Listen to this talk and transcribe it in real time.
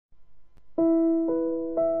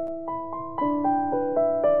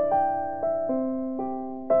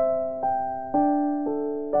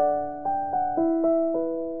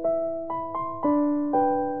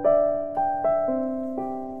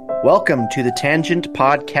Welcome to the Tangent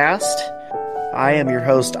Podcast. I am your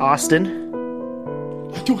host, Austin.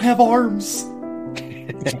 I don't have arms.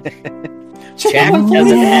 Jack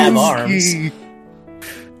doesn't have arms.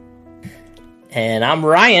 And I'm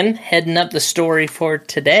Ryan, heading up the story for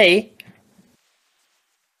today.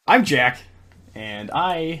 I'm Jack, and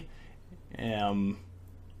I am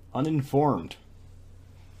uninformed.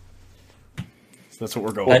 So that's what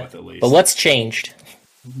we're going with, at least. But what's changed?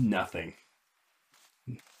 Nothing.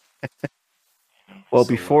 Well,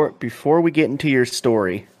 before we get into your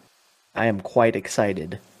story, I am quite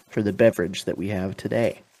excited for the beverage that we have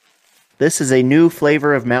today. This is a new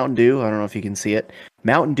flavor of Mountain Dew. I don't know if you can see it.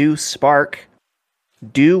 Mountain Dew Spark.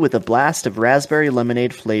 Dew with a blast of raspberry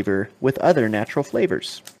lemonade flavor with other natural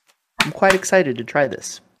flavors. I'm quite excited to try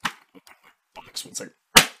this. Box, 1 second.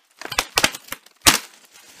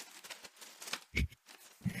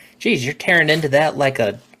 Geez, you're tearing into that like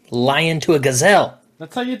a lion to a gazelle.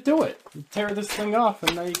 That's how you do it. You tear this thing off,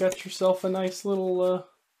 and now you got yourself a nice little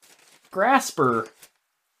grasper.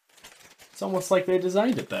 It's almost like they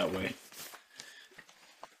designed it that way.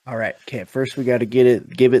 All right. Okay. First, we got to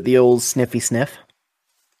give it the old sniffy sniff.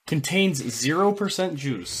 Contains 0%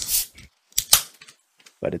 juice.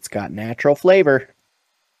 But it's got natural flavor.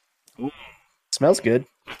 Ooh. Smells good.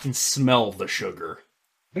 I can smell the sugar.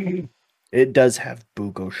 It does have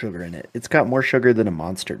buko sugar in it. It's got more sugar than a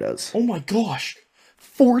Monster does. Oh my gosh.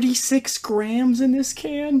 46 grams in this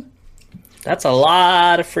can? That's a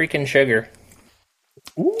lot of freaking sugar.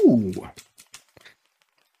 Ooh.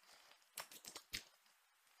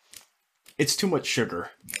 It's too much sugar.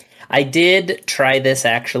 I did try this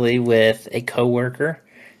actually with a coworker,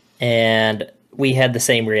 and we had the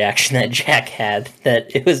same reaction that Jack had,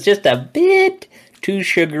 that it was just a bit too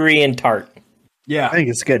sugary and tart. Yeah. I think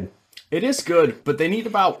it's good. It is good, but they need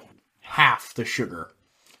about half the sugar.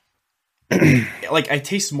 Like, I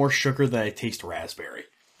taste more sugar than I taste raspberry.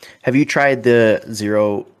 Have you tried the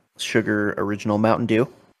zero sugar original Mountain Dew?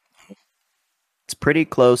 It's pretty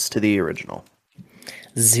close to the original.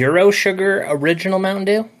 Zero sugar original Mountain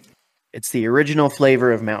Dew? It's the original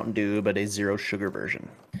flavor of Mountain Dew, but a zero sugar version.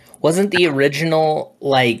 Wasn't the original,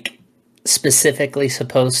 like, specifically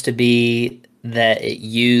supposed to be that it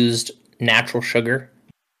used natural sugar?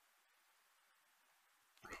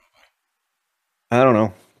 I don't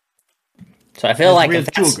know. So I feel like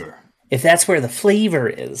sugar. if that's where the flavor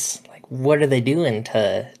is, like, what are they doing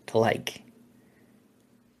to like,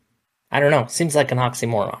 I don't know. Seems like an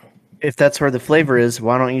oxymoron. If that's where the flavor is,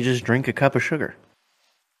 why don't you just drink a cup of sugar?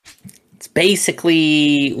 It's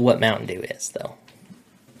basically what Mountain Dew is, though.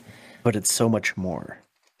 But it's so much more.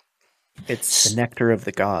 It's the nectar of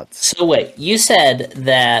the gods. So wait, you said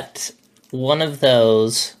that one of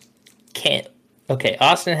those can't... Okay,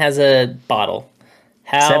 Austin has a bottle.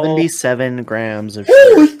 How... 77 grams of sugar.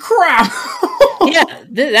 Holy crap! Yeah,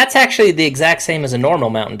 that's actually the exact same as a normal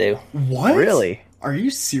Mountain Dew. What? Really? Are you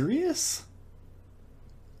serious?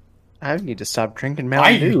 I need to stop drinking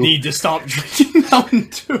Mountain Dew. I need to stop drinking Mountain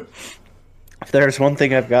Dew. If there's one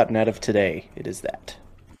thing I've gotten out of today, it is that.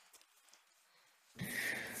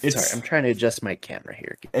 Sorry, I'm trying to adjust my camera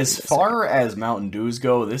here. As far as Mountain Dews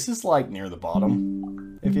go, this is like near the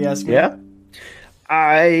bottom, if you ask me. Yeah?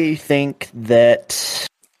 I think that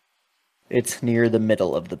it's near the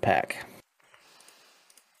middle of the pack.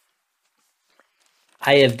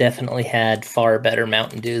 I have definitely had far better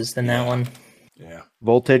Mountain Dews than that one. Yeah.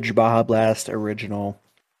 Voltage, Baja Blast, Original.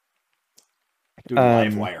 Dude,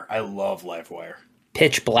 Livewire. I love Livewire.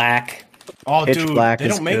 Pitch Black. Oh, Pitch dude, Black they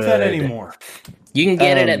is don't make that good. anymore. You can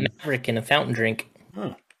get it at Maverick in a fountain drink.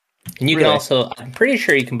 Huh. And you can Really? also, I'm pretty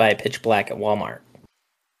sure you can buy a Pitch Black at Walmart.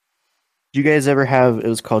 Did you guys ever have, it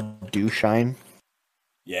was called Dew Shine?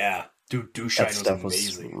 Yeah. Dude, Dew Shine That was stuff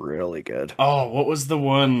amazing. was really good. Oh, what was the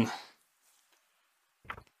one?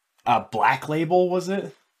 Black Label, was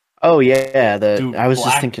it? Oh, yeah. Dude, I was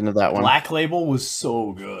just thinking of that one. Black Label was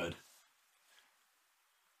so good.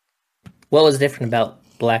 What was different about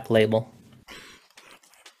Black Label?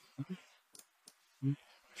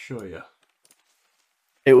 Show you.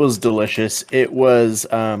 It was delicious. It was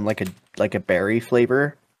like a berry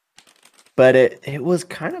flavor, but it was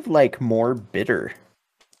kind of like more bitter.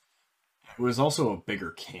 It was also a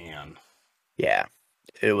bigger can. Yeah,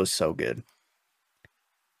 it was so good.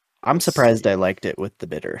 I'm surprised I liked it with the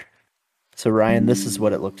bitter. So Ryan, this is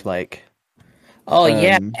what it looked like. Oh,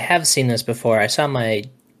 yeah, I have seen this before.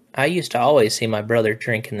 I used to always see my brother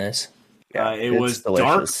drinking this. Yeah, It it's was delicious.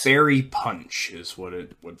 Dark Berry Punch is what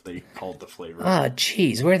they called the flavor. Oh,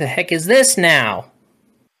 jeez, where the heck is this now?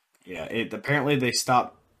 Yeah, apparently they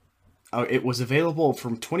stopped. It was available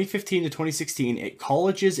from 2015 to 2016 at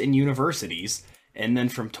colleges and universities, and then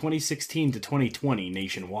from 2016 to 2020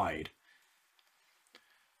 nationwide.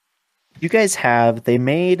 You guys they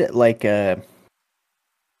made like it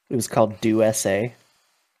was called Dew SA, and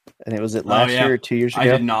it was last year or 2 years ago? I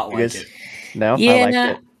did not like it. No? Yeah, I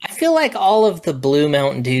liked it. I feel like all of the blue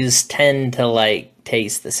Mountain Dews tend to like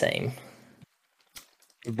taste the same.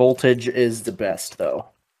 Voltage is the best, though.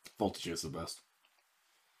 Voltage is the best.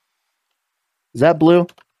 Is that blue?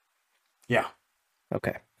 Yeah.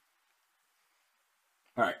 Okay.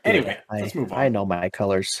 All right. Anyway, let's move on. I know my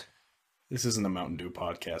colors. This isn't a Mountain Dew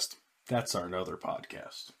podcast. That's our other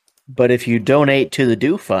podcast. But if you donate to the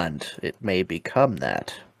Dew Fund, it may become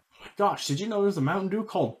that. Oh my gosh, did you know there's a Mountain Dew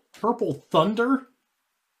called Purple Thunder?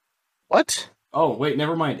 What? Oh, wait,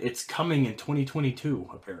 never mind. It's coming in 2022,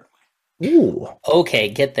 apparently. Ooh. Okay,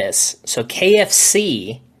 get this. So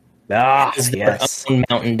KFC is their own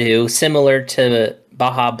Mountain Dew, similar to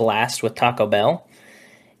Baja Blast with Taco Bell.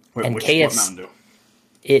 Wait, and what KFC, Mountain Dew?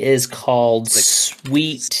 it is called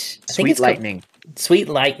Sweet... I think Sweet it's Lightning. Sweet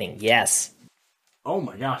Lightning, yes. Oh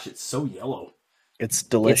my gosh, it's so yellow. It's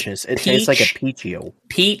delicious. It's it tastes like a peach. Peachio.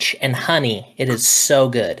 Peach and honey. It is so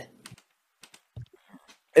good.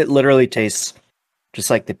 It literally tastes just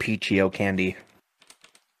like the Peachio candy.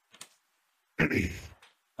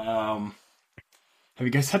 Have you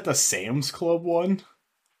guys had the Sam's Club one?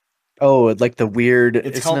 Oh, like the weird...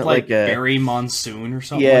 It's isn't called it like a... Berry Monsoon or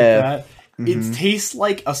something Yeah. like that. It tastes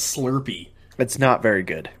like a Slurpee. It's not very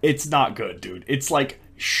good. It's not good, dude. It's like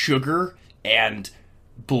sugar and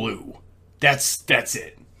blue. That's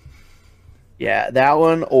it. Yeah, that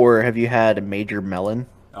one, or have you had Major Melon?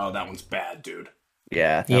 Oh, that one's bad, dude.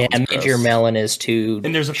 Yeah. Yeah, one's Major gross. Melon is too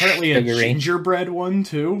And there's apparently sugary. a gingerbread one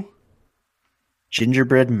too.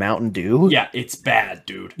 Gingerbread Mountain Dew? Yeah, it's bad,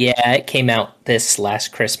 dude. Yeah, it came out this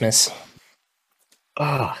last Christmas.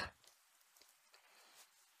 Ugh.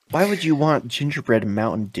 Why would you want gingerbread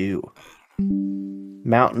Mountain Dew?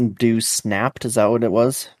 Mountain Dew Snapped? Is that what it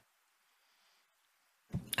was?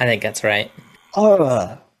 I think that's right.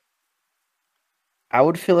 Ugh. I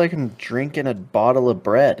would feel like I'm drinking a bottle of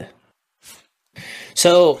bread.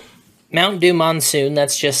 So, Mountain Dew Monsoon,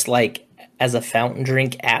 that's just like as a fountain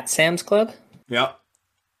drink at Sam's Club? Yep.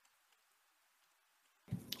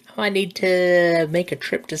 I need to make a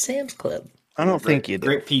trip to Sam's Club. I don't think you do.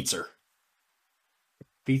 Great pizza.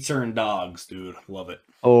 Pizza and dogs, dude. Love it.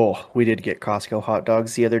 Oh, we did get Costco hot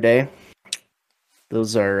dogs the other day.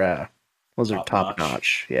 Those are Top top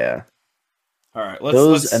notch. Yeah. All right,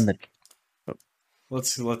 Those and the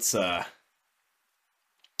let's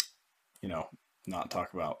not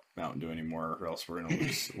talk about Mountain Dew anymore, or else we're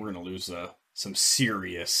gonna lose some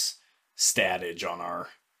serious statage on our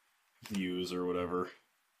views or whatever.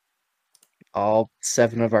 all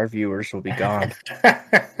 7 of our viewers will be gone.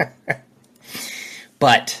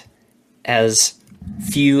 But as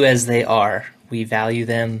few as they are, we value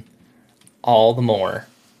them all the more.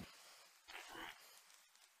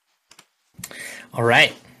 All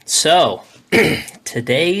right, so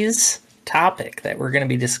today's topic that we're going to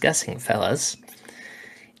be discussing, fellas,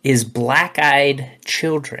 is black-eyed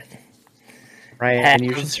children. Ryan, and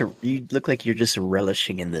you look like you're just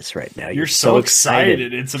relishing in this right now. You're so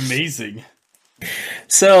excited. It's amazing.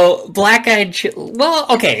 So, black-eyed well,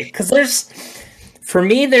 okay, because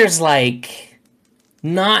there's like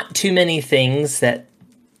not too many things that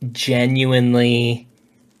genuinely,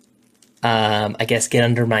 I guess, get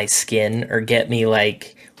under my skin or get me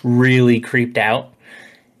like really creeped out.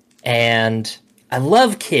 And I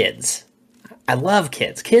love kids.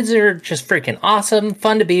 Kids are just freaking awesome,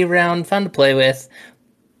 fun to be around, fun to play with.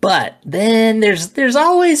 But then there's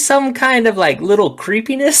always some kind of like little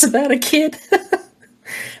creepiness about a kid.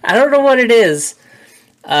 I don't know what it is.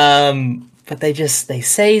 But they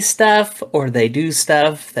say stuff or they do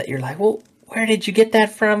stuff that you're like, well, where did you get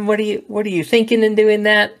that from? What are you thinking in doing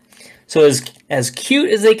that? So as cute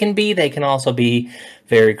as they can also be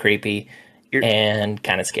very creepy and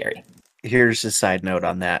kind of scary. Here's a side note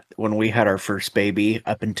on that. When we had our first baby,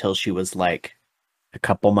 up until she was like a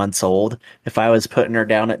couple months old, if I was putting her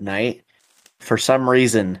down at night, for some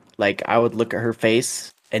reason, like I would look at her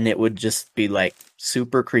face and it would just be like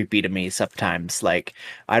super creepy to me sometimes. Like,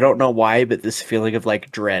 I don't know why, but this feeling of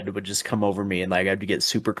like dread would just come over me and like I'd get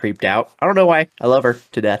super creeped out. I don't know why. I love her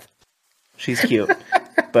to death. She's cute.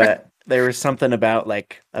 But there was something about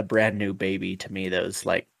like a brand new baby to me that was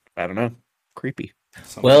like, I don't know, creepy.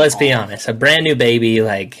 Well, let's be honest. A brand new baby,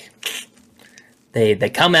 like they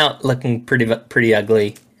come out looking pretty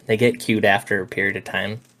ugly. They get cute after a period of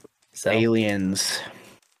time. So Aliens.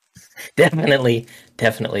 definitely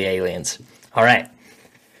aliens. All right.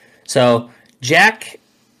 So, Jack,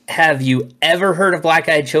 have you ever heard of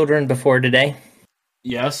black-eyed children before today?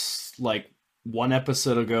 yes, like one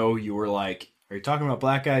episode ago, you were like, "Are you talking about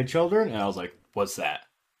Black-Eyed Children?" And I was like, "What's that?"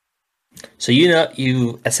 So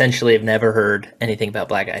you essentially have never heard anything about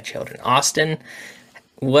Black Eyed Children. Austin,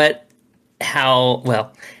 what how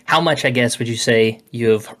much I guess would you say you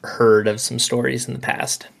have heard of some stories in the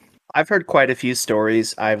past? I've heard quite a few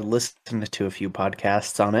stories. I've listened to a few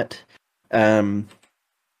podcasts on it.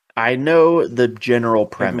 I know the general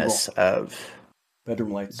premise of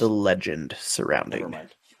Bedroom lights. the legend Never surrounding, mind.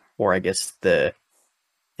 or I guess the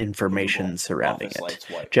information Google. surrounding Office it. lights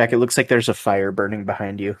white. Jack, it looks like there's a fire burning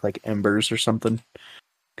behind you, like embers or something,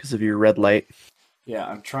 because of your red light. Yeah,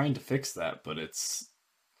 I'm trying to fix that, but it's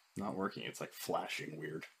not working. It's like flashing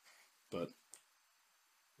weird. But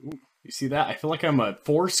ooh, you see that? I feel like I'm a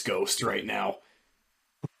force ghost right now.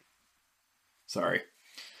 Sorry.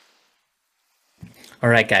 All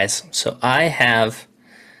right, guys. So I have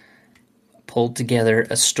pulled together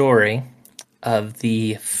a story of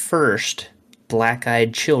the first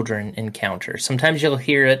Black-Eyed Children encounter. Sometimes you'll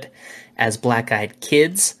hear it as Black-Eyed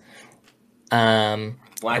Kids,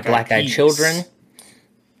 Black-Eyed Children,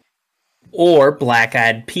 or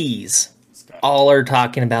Black-Eyed Peas. All are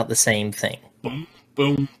talking about the same thing. Boom,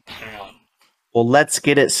 boom, pow. Well, let's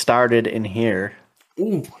get it started in here.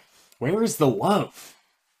 Ooh, where is the love?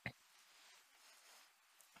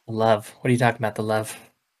 Love. What are you talking about? The love?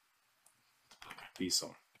 Peace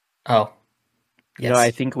song. Oh. You know,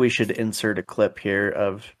 I think we should insert a clip here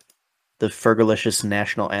of the Fergalicious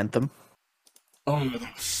national anthem. Oh, that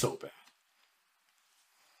was so bad.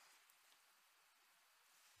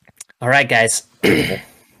 All right, guys. The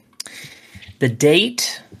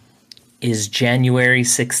date is January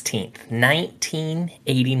 16th,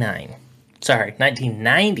 1989. Sorry,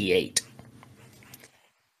 1998.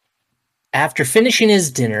 After finishing his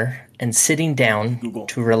dinner and sitting down Google.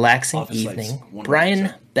 to a relaxing Office lights, evening, 100%.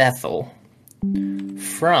 Brian Bethel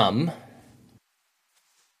from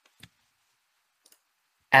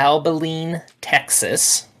Abilene,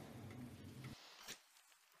 Texas.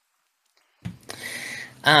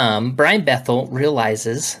 Brian Bethel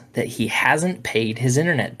realizes that he hasn't paid his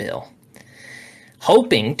internet bill.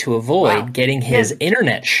 Hoping to avoid getting his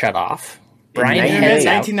internet shut off, Brian heads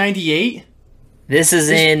out. 1998? This is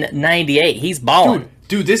in 98. He's balling.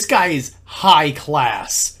 Dude, this guy is high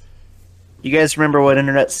class. You guys remember what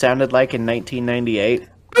internet sounded like in 1998?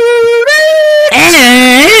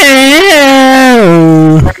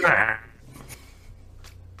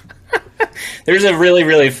 There's a really,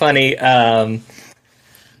 really funny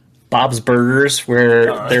Bob's Burgers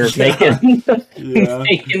where they're making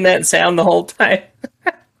making that sound the whole time.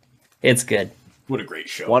 It's good. What a great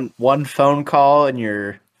show. One phone call and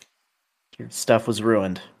your stuff was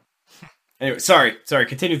ruined. Anyway, sorry.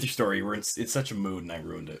 Continue with your story. We're in such a mood and I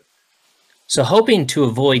ruined it. So hoping to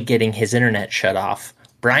avoid getting his internet shut off,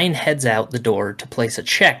 Brian heads out the door to place a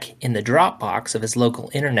check in the drop box of his local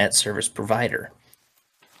internet service provider.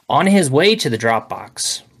 On his way to the drop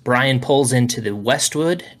box, Brian pulls into the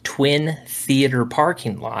Westwood Twin Theater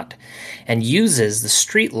parking lot and uses the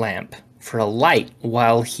street lamp for a light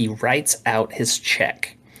while he writes out his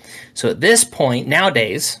check. So at this point,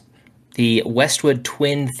 nowadays, the Westwood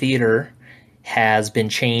Twin Theater has been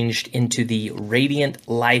changed into the Radiant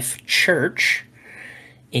Life Church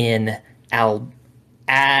in how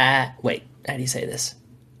do you say this?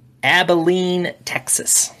 Abilene,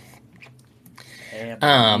 Texas.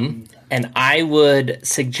 And I would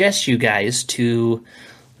suggest you guys to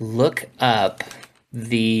look up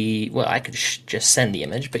I could just send the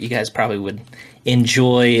image, but you guys probably would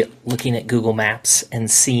enjoy looking at Google Maps and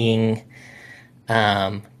seeing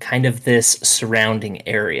kind of this surrounding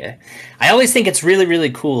area. I always think it's really,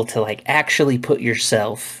 really cool to like actually put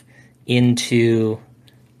yourself into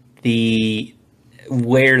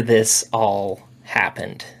where this all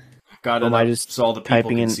happened. Got it. I just saw the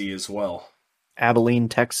people can see as well. Abilene,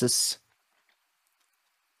 Texas.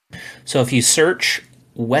 So if you search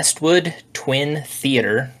Westwood Twin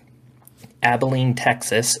Theater, Abilene,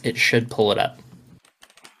 Texas, it should pull it up.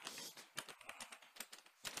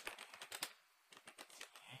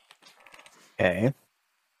 Okay.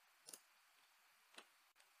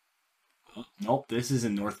 Nope, this is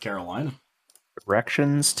in North Carolina.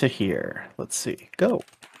 Directions to here. Let's see. Go.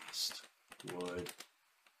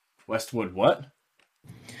 Westwood what?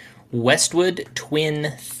 Westwood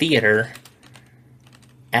Twin Theater,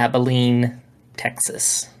 Abilene,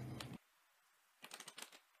 Texas.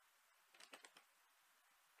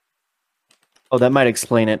 Oh, that might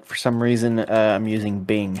explain it. For some reason, I'm using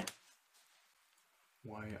Bing.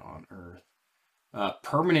 Why on earth?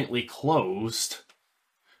 Permanently closed.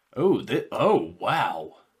 Oh,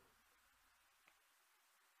 wow.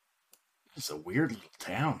 It's a weird little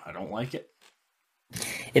town. I don't like it.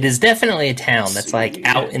 It is definitely a town that's like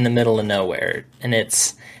out in the middle of nowhere, and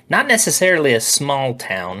it's not necessarily a small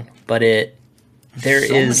town, but there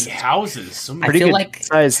is many houses. So many pretty feel good like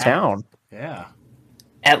sized town. Yeah.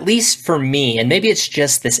 at least for me, and maybe it's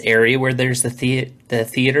just this area where there's the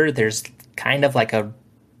theater. There's kind of like a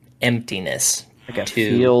emptiness, Like a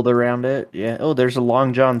to field around it. Yeah. Oh, there's a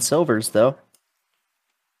Long John Silver's though.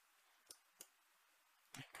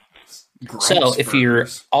 So, if you're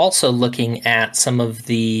Grumps also looking at some of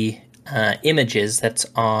the images that's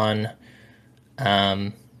on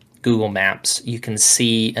Google Maps, you can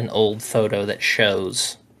see an old photo that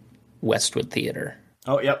shows Westwood Theater.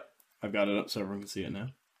 Oh, yep. I've got it up so everyone can see it now.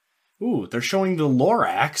 Ooh, they're showing the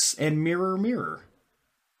Lorax and Mirror Mirror.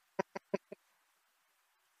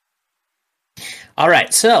 All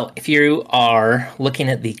right, so if you are looking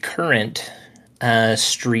at the current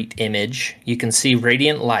street image, you can see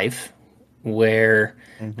Radiant Life, where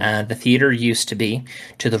the theater used to be.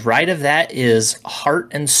 To the right of that is Heart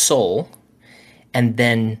and Soul, and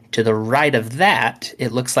then to the right of that,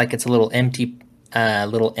 it looks like it's a little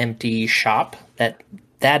empty shop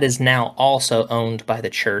that is now also owned by the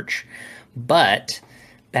church. But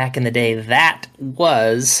back in the day, that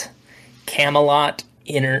was Camelot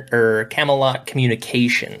Camelot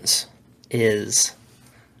Communications is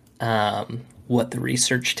what the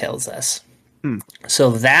research tells us.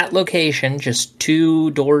 So that location, just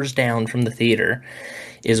 2 doors down from the theater,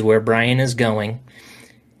 is where Brian is going.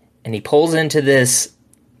 And he pulls into this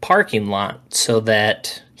parking lot so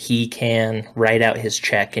that he can write out his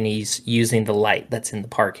check, and he's using the light that's in the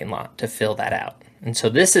parking lot to fill that out. And so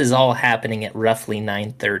this is all happening at roughly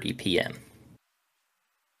 9:30 p.m.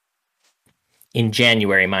 in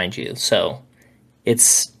January, mind you. So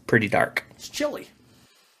it's pretty dark. It's chilly.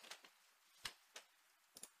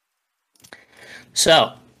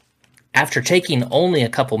 So, after taking only a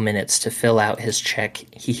couple minutes to fill out his check,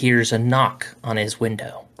 he hears a knock on his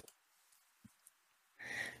window.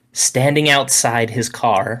 Standing outside his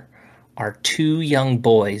car are 2 young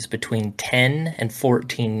boys between 10 and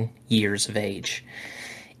 14 years of age.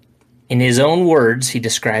 In his own words, he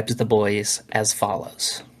describes the boys as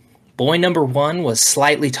follows. Boy number 1 was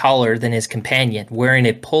slightly taller than his companion, wearing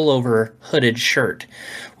a pullover hooded shirt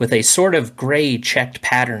with a sort of gray checked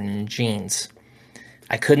pattern in jeans.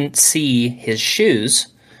 I couldn't see his shoes,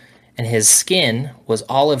 and his skin was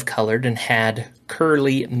olive-colored and had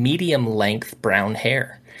curly, medium-length brown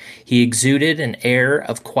hair. He exuded an air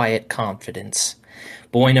of quiet confidence.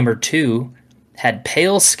 Boy number 2 had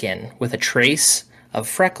pale skin with a trace of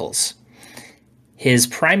freckles. His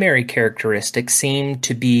primary characteristic seemed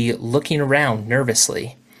to be looking around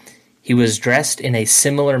nervously. He was dressed in a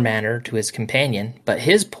similar manner to his companion, but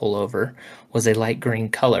his pullover was a light green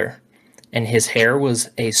color, and his hair was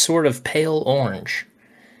a sort of pale orange.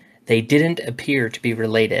 They didn't appear to be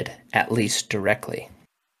related, at least directly.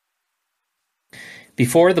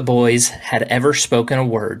 Before the boys had ever spoken a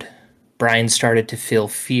word, Brian started to feel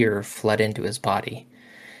fear flood into his body.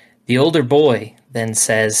 The older boy then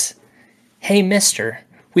says, "Hey, mister,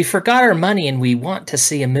 we forgot our money and we want to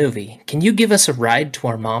see a movie. Can you give us a ride to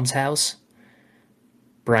our mom's house?"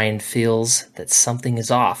 Brian feels that something is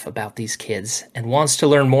off about these kids and wants to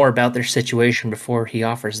learn more about their situation before he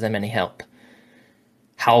offers them any help.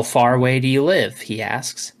 "How far away do you live?" he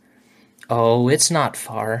asks. "Oh, it's not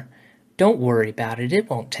far. Don't worry about it.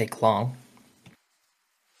 It won't take long."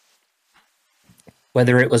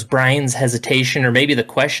 Whether it was Brian's hesitation or maybe the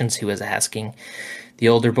questions he was asking, the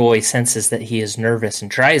older boy senses that he is nervous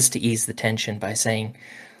and tries to ease the tension by saying,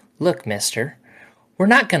 "Look, mister, we're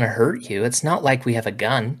not going to hurt you. It's not like we have a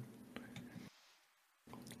gun."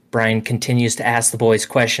 Brian continues to ask the boys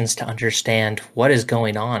questions to understand what is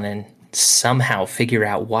going on and somehow figure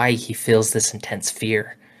out why he feels this intense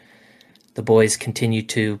fear. The boys continue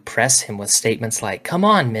to press him with statements like, "Come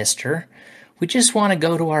on, mister. We just want to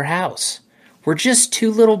go to our house. We're just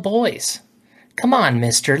 2 little boys. Come on,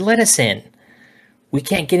 mister, let us in. We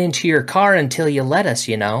can't get into your car until you let us,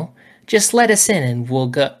 you know. Just let us in and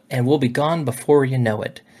we'll be gone before you know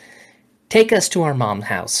it. Take us to our mom's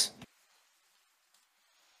house."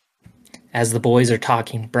 As the boys are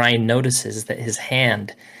talking, Brian notices that his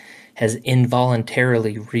hand has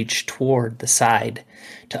involuntarily reached toward the side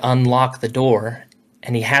to unlock the door,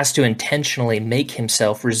 and he has to intentionally make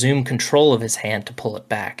himself resume control of his hand to pull it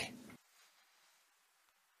back.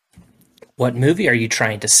 "What movie are you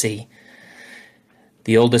trying to see?"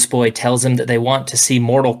 The oldest boy tells him that they want to see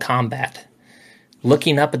Mortal Kombat.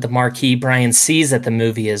 Looking up at the marquee, Brian sees that the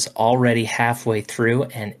movie is already halfway through,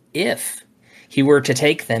 and if he were to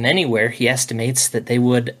take them anywhere, he estimates that they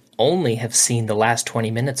would only have seen the last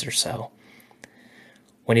 20 minutes or so.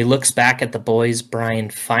 When he looks back at the boys, Brian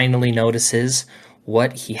finally notices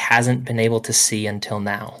what he hasn't been able to see until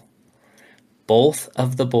now. Both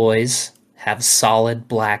of the boys have solid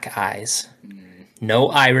black eyes. No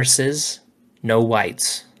irises, no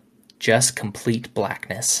whites, just complete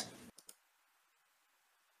blackness.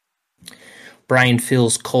 Brian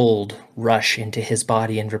feels cold rush into his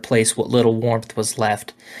body and replace what little warmth was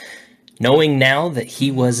left. Knowing now that he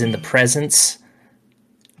was in the presence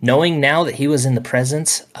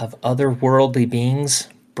of otherworldly beings,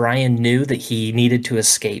 Brian knew that he needed to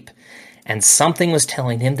escape, and something was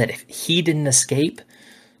telling him that if he didn't escape,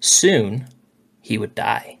 soon he would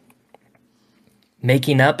die.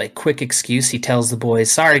 Making up a quick excuse, he tells the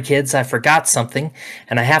boys, "Sorry, kids, I forgot something,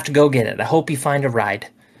 and I have to go get it. I hope you find a ride."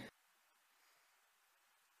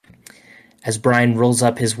 As Brian rolls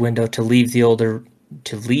up his window to leave, the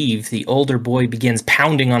older boy begins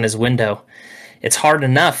pounding on his window. It's hard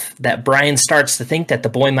enough that Brian starts to think that the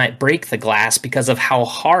boy might break the glass because of how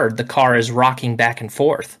hard the car is rocking back and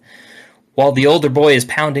forth. While the older boy is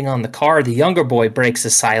pounding on the car, the younger boy breaks the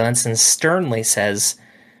silence and sternly says,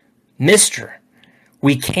 "Mister,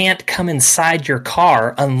 we can't come inside your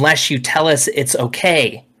car unless you tell us it's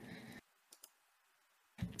okay."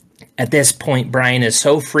 At this point, Brian is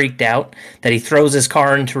so freaked out that he throws his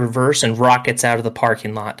car into reverse and rockets out of the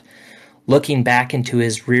parking lot. Looking back into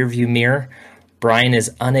his rearview mirror, Brian is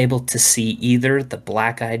unable to see either the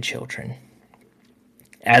black-eyed children.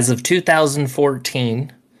 As of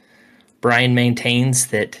 2014, Brian maintains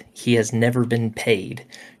that he has never been paid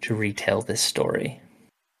to retell this story.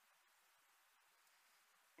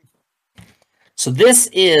 So this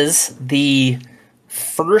is the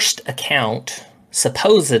first account,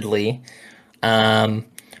 supposedly,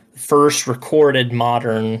 first recorded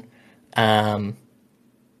modern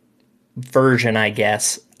version, I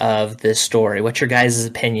guess, of this story. What's your guys'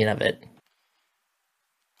 opinion of it?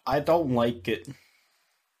 I don't like it.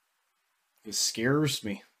 It scares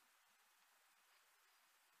me.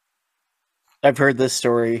 I've heard this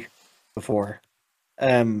story before.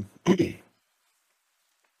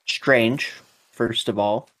 Strange, first of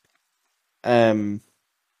all. I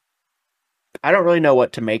don't really know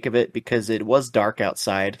what to make of it because it was dark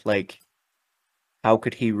outside. Like, how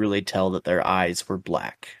could he really tell that their eyes were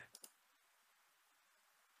black?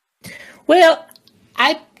 Well,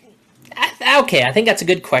 okay, I think that's a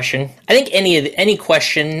good question. I think any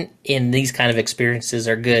question in these kind of experiences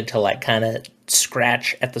are good to like kind of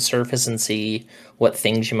scratch at the surface and see what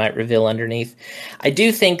things you might reveal underneath. I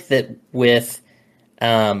do think that with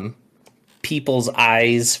people's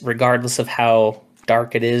eyes, regardless of how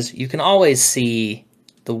dark it is, you can always see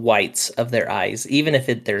the whites of their eyes, even if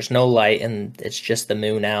there's no light and it's just the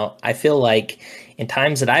moon out. I feel like in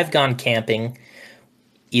times that I've gone camping,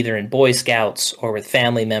 either in Boy Scouts or with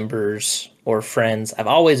family members or friends, I've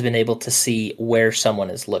always been able to see where someone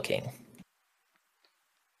is looking.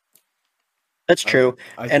 That's true.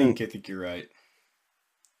 I think you're right.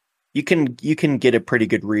 You can get a pretty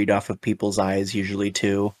good read off of people's eyes usually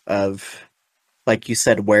too, of like you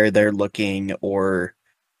said, where they're looking, or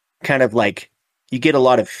kind of like you get a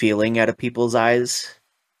lot of feeling out of people's eyes.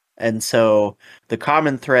 And so the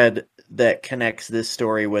common thread that connects this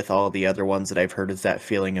story with all the other ones that I've heard is that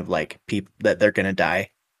feeling of like people that they're going to die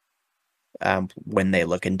when they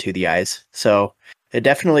look into the eyes. So it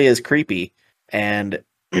definitely is creepy. And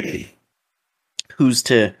who's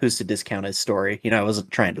to discount his story? You know, I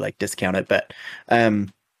wasn't trying to like discount it, but I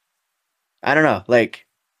don't know, like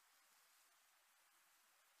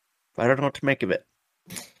I don't know what to make of it.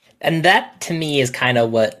 And that to me is kind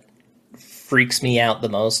of what freaks me out the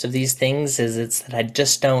most of these things, is it's that I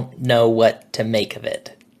just don't know what to make of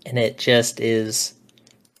it. And it just is,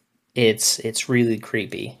 it's really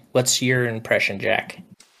creepy. What's your impression, Jack?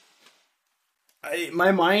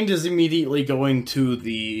 My mind is immediately going to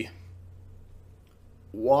the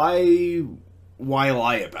why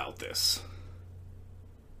lie about this?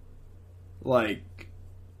 Like,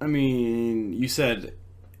 I mean, you said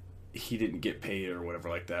he didn't get paid or whatever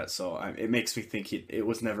like that, so it makes me think it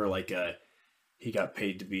was never like he got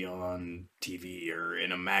paid to be on TV or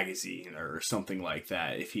in a magazine or something like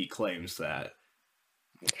that. If he claims that,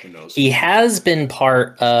 who knows? He has been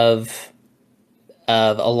part of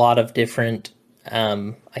a lot of different,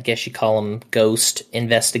 I guess you call them ghost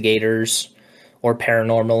investigators or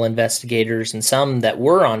paranormal investigators, and some that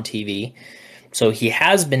were on TV. So he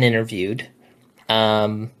has been interviewed.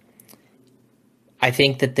 I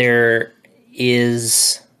think that there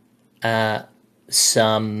is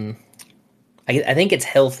some... I think it's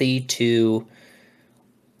healthy to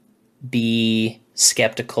be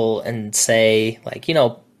skeptical and say, like, you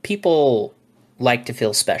know, people like to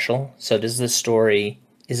feel special. So does this story,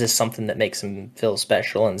 is this something that makes him feel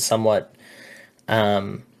special and somewhat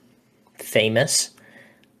famous?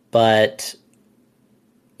 But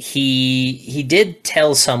he did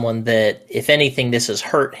tell someone that if anything, this has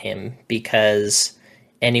hurt him because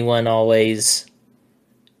anyone always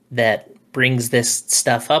that brings this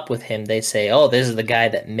stuff up with him, they say, "Oh, this is the guy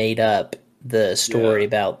that made up the story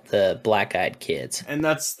about the black-eyed kids." And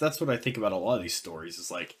that's what I think about a lot of these stories. Is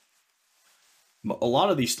like a lot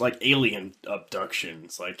of these like alien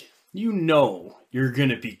abductions. Like you're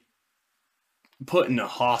gonna be put in a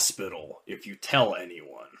hospital if you tell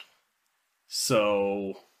anyone.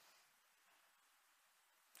 So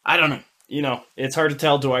I don't know. It's hard to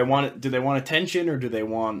tell. Do they want attention, or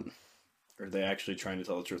are they actually trying to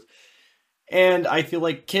tell the truth? And I feel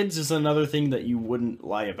like kids is another thing that you wouldn't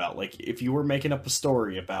lie about. Like, if you were making up a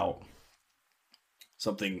story about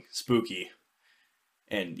something spooky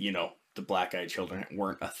and, the black-eyed children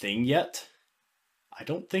weren't a thing yet, I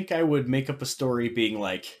don't think I would make up a story being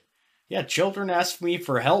like, yeah, children asked me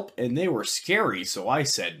for help and they were scary, so I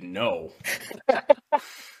said no.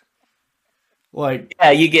 Like,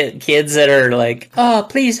 yeah, you get kids that are like, "Oh,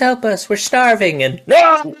 please help us, we're starving," and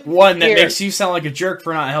no, one, that makes you sound like a jerk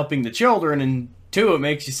for not helping the children, and two, it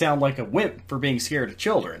makes you sound like a wimp for being scared of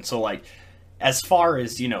children. So, like, as far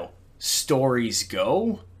as, stories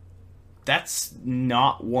go, that's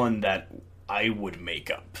not one that I would make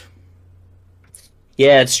up.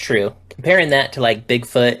 Yeah, it's true. Comparing that to, like,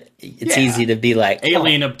 Bigfoot, it's easy to be like,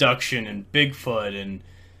 alien abduction and Bigfoot and...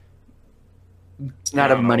 It's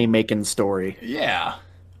not a money-making story. Yeah.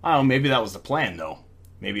 I don't know, maybe that was the plan, though.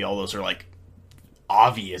 Maybe all those are, like,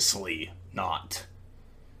 obviously not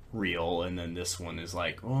real, and then this one is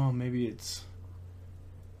like, oh, maybe it's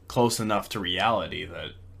close enough to reality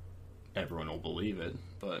that everyone will believe it,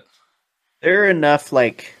 but... There are enough,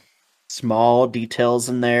 like, small details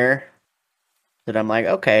in there that I'm like,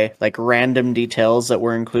 okay, like, random details that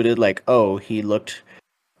were included, like, oh, he looked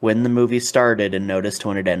when the movie started and noticed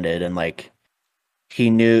when it ended, and, like, he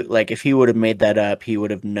knew, like, if he would have made that up, he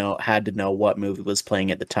would have had to know what movie was playing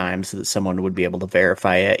at the time so that someone would be able to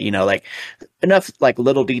verify it. Like, enough, like,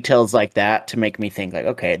 little details like that to make me think, like,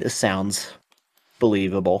 okay, this sounds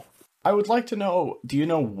believable. I would like to know, do you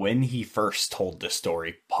know when he first told this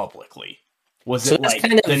story publicly? Was it, like,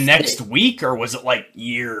 the next week, or was it, like,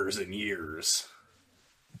 years and years?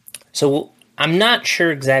 So, I'm not sure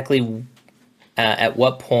exactly at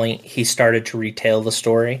what point he started to retell the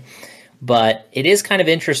story. But it is kind of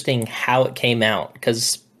interesting how it came out,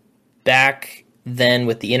 because back then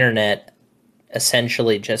with the internet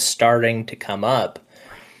essentially just starting to come up,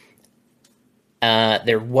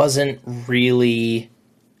 there wasn't really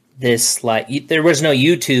this, like, there was no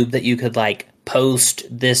YouTube that you could, like, post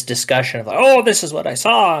this discussion of, like, oh, this is what I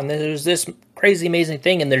saw, and there's this crazy amazing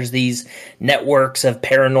thing, and there's these networks of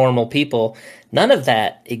paranormal people. None of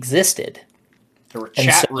that existed. There were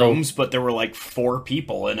chat rooms, but there were, like, 4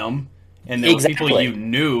 people in them. And there were people you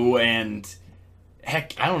knew, and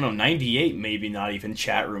heck, I don't know, 98 maybe not even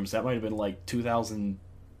chat rooms. That might have been like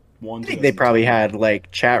 2001. I think they probably had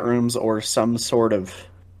like chat rooms or some sort of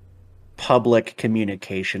public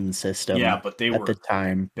communication system. Yeah, but they were at the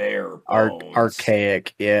time bare bones.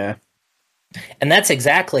 Archaic, yeah. And that's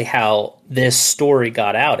exactly how this story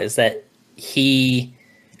got out, is that he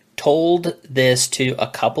told this to a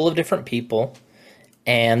couple of different people,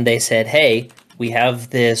 and they said, hey, we have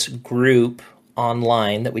this group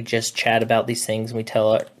online that we just chat about these things, and we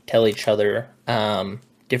tell each other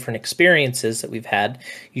different experiences that we've had.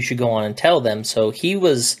 You should go on and tell them. So he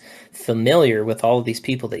was familiar with all of these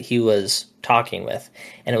people that he was talking with,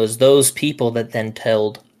 and it was those people that then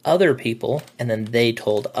told other people, and then they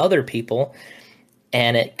told other people,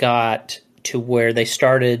 and it got to where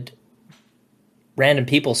random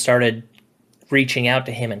people started reaching out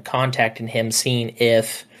to him and contacting him, seeing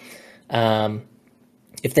if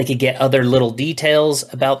they could get other little details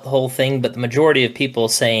about the whole thing. But the majority of people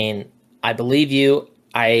saying, I believe you,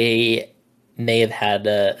 I may have had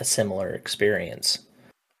a similar experience.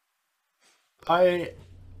 Do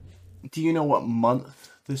you know what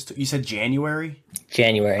month this you said January?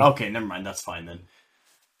 January. Okay, never mind. That's fine then.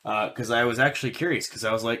 Because I was actually curious, because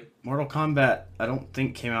I was like, Mortal Kombat, I don't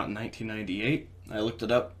think came out in 1998. I looked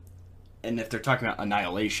it up, and if they're talking about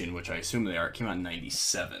Annihilation, which I assume they are, it came out in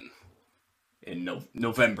 97. In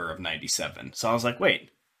November of 97. So I was like,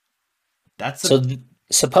 wait, that's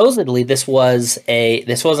supposedly this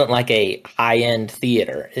wasn't like a high-end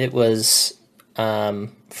theater. It was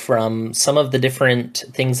from some of the different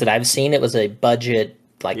things that I've seen, it was a budget,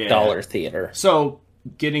 like, dollar theater. So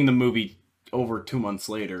getting the movie over 2 months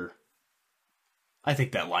later, I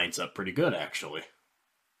think that lines up pretty good, actually.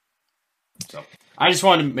 So I just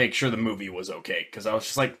wanted to make sure the movie was okay because I was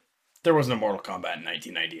just like, there was no Mortal Kombat in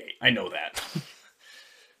 1998. I know that,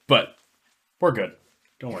 but we're good.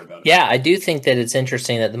 Don't worry about it. Yeah, I do think that it's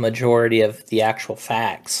interesting that the majority of the actual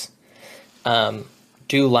facts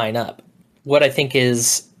do line up. What I think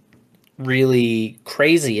is really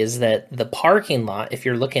crazy is that the parking lot, if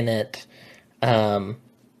you're looking at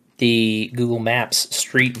the Google Maps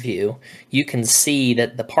Street View, you can see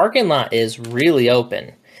that the parking lot is really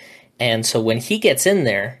open. And so when he gets in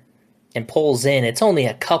there and pulls in, it's only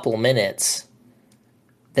a couple minutes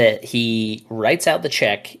that he writes out the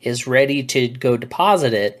check, is ready to go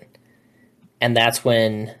deposit it, and that's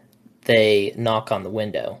when they knock on the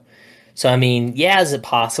window. So, I mean, yeah, is it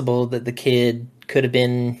possible that the kid could have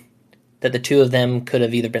been, that the two of them could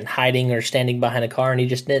have either been hiding or standing behind a car and he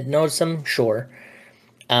just didn't notice them? Sure.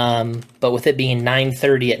 But with it being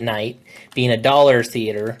 9:30 at night, being a dollar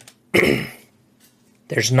theater,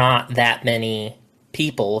 there's not that many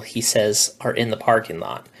people, he says, are in the parking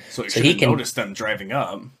lot. So he can notice them driving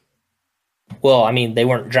up. Well, I mean, they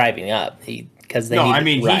weren't driving up because they. No, I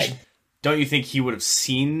mean, don't you think he would have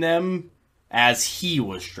seen them as he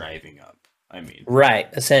was driving up? I mean, right,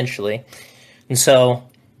 essentially. And so,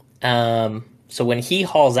 so when he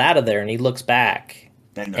hauls out of there and he looks back,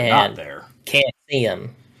 then they're not there. Can't see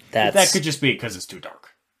him. That could just be because it's too dark.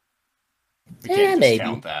 We can't maybe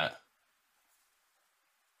count that.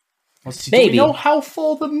 Let's see, maybe. Do we know how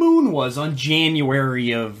full the moon was on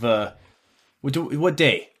January of what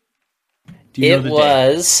day? Do you know the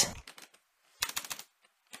was day?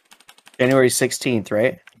 January 16th,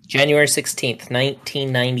 right? January 16th,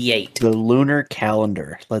 1998. The lunar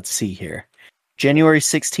calendar. Let's see here. January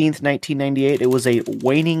 16th, 1998. It was a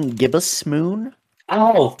waning gibbous moon.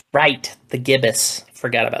 Oh, right. The gibbous.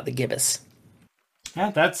 Forgot about the gibbous. Yeah,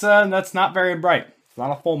 that's not very bright. It's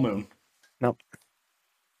not a full moon. Nope.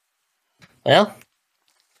 Well,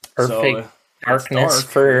 perfect darkness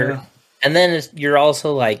for... Yeah. And then you're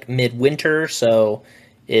also like midwinter, so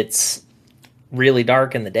it's really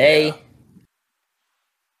dark in the day.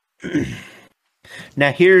 Yeah.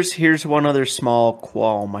 Now here's one other small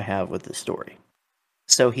qualm I have with the story.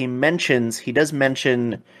 So he does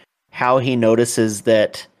mention how he notices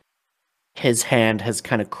that his hand has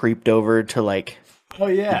kind of creeped over to like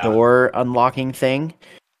the door unlocking thing,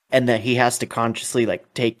 and that he has to consciously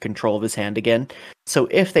like take control of his hand again. So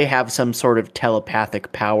if they have some sort of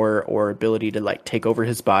telepathic power or ability to like take over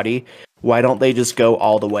his body, why don't they just go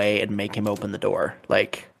all the way and make him open the door?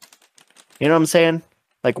 Like, you know what I'm saying?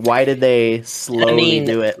 Like, why did they slowly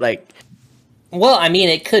do it? Like, well, I mean,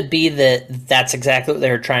 it could be that that's exactly what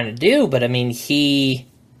they were trying to do, but I mean,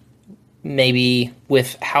 maybe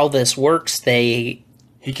with how this works, he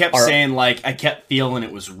kept saying like, I kept feeling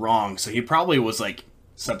it was wrong, so he probably was like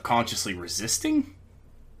subconsciously resisting.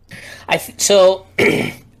 So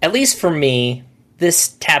at least for me, this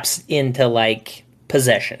taps into like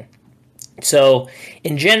possession. So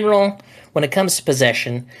in general, when it comes to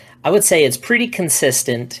possession, I would say it's pretty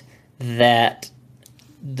consistent that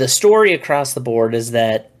the story across the board is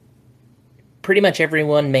that pretty much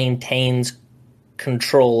everyone maintains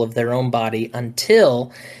control of their own body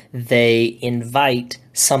until they invite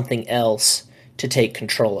something else to take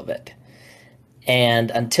control of it.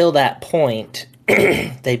 And until that point,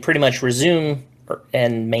 they pretty much resume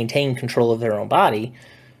and maintain control of their own body,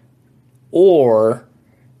 or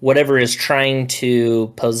whatever is trying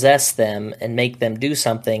to possess them and make them do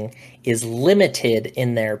something is limited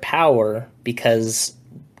in their power because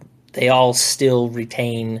they all still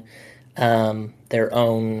retain their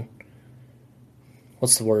own,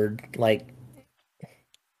 what's the word? Like,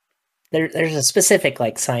 there's a specific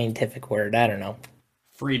like scientific word. I don't know.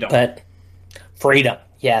 Freedom. But freedom,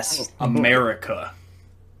 yes. America.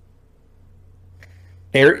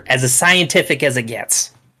 They're as scientific as it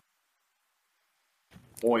gets.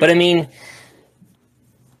 Boy. But I mean,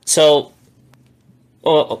 so,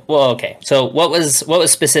 well, okay. So what was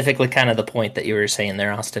specifically kind of the point that you were saying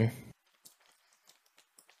there, Austin?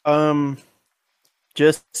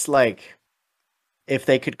 Just like if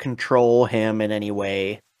they could control him in any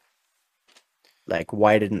way, like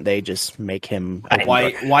why didn't they just make him?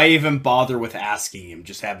 Why even bother with asking him?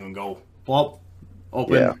 Just have him go, well,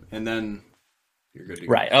 open, and then you're good to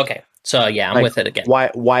go. Right. Okay. So yeah, I'm like, with it again.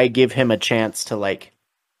 Why give him a chance to like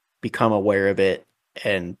become aware of it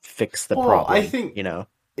and fix the problem? I think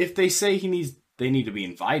if they say they need to be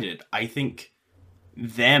invited, I think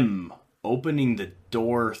them opening the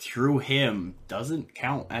door through him doesn't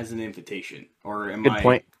count as an invitation. Or am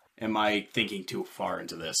I thinking too far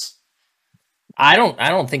into this? I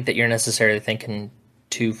don't think that you're necessarily thinking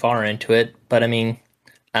too far into it, but I mean,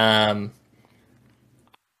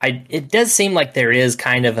 it does seem like there is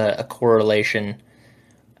kind of a correlation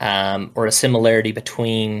or a similarity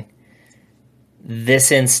between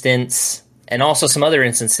this instance and also some other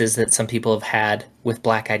instances that some people have had with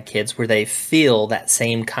black-eyed kids where they feel that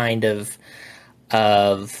same kind of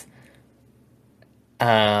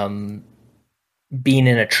being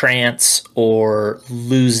in a trance or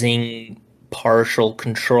losing partial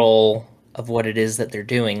control of what it is that they're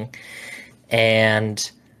doing.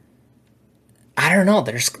 And I don't know,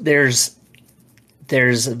 there's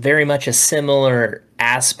very much a similar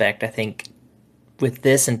aspect, I think, with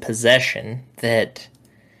this and possession, that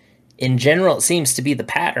in general it seems to be the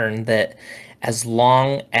pattern that as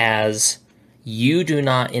long as you do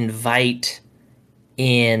not invite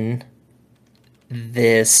in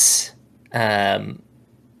this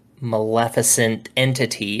maleficent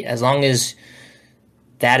entity, as long as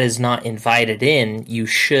that is not invited in, you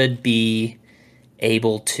should be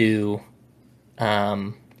able to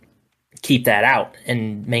keep that out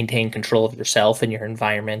and maintain control of yourself and your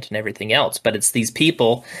environment and everything else. But it's these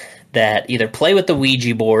people that either play with the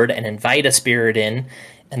Ouija board and invite a spirit in,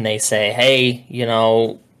 and they say, hey,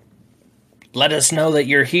 let us know that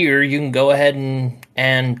you're here. You can go ahead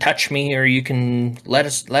and touch me, or you can let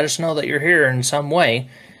us know that you're here in some way.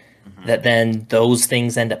 Mm-hmm. That then those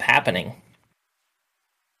things end up happening.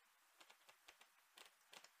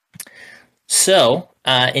 So,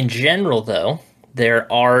 in general, though,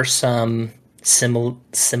 there are some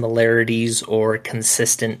similarities or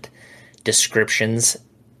consistent descriptions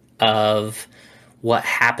of what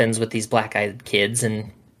happens with these black-eyed kids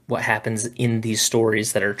and what happens in these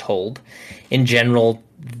stories that are told. In general,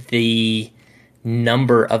 the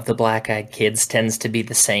number of the black-eyed kids tends to be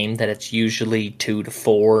the same, that it's usually 2 to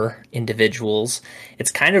 4 individuals.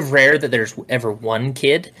 It's kind of rare that there's ever one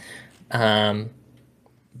kid, but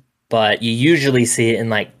you usually see it in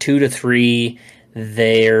like 2 to 3.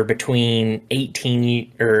 They're between 8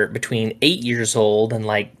 years old and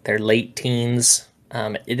like their late teens.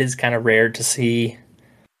 It is kind of rare to see,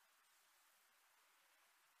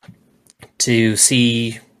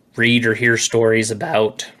 read or hear stories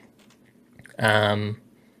about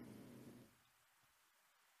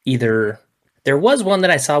either. There was one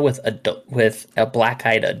that I saw with a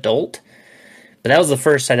black-eyed adult, but that was the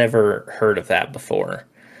first I'd ever heard of that before.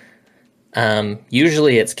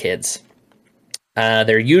 Usually it's kids.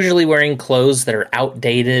 They're usually wearing clothes that are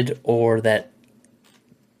outdated or that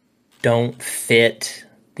don't fit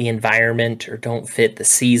the environment or don't fit the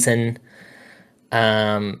season.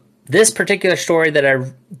 This particular story that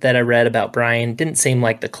I read about Brian didn't seem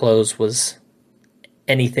like the clothes was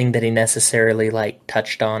anything that he necessarily like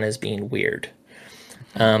touched on as being weird.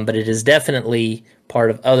 But it is definitely part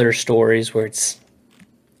of other stories where it's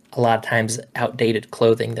a lot of times outdated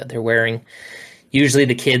clothing that they're wearing. Usually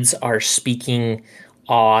the kids are speaking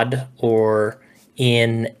odd or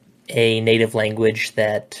in a native language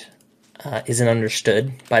that isn't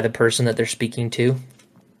understood by the person that they're speaking to.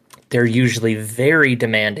 They're usually very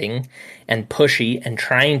demanding and pushy and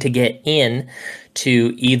trying to get in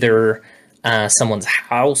to either someone's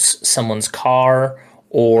house, someone's car,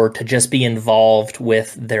 or to just be involved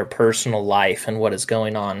with their personal life and what is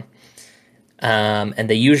going on. And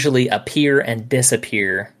they usually appear and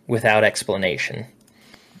disappear without explanation.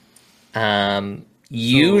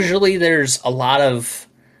 Usually there's a lot of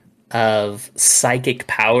psychic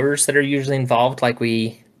powers that are usually involved, like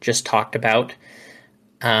we just talked about.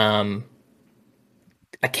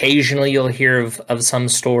 Occasionally you'll hear of some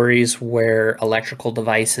stories where electrical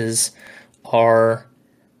devices are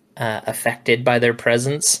affected by their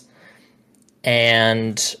presence.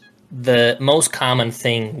 And the most common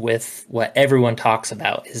thing with what everyone talks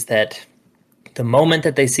about is that the moment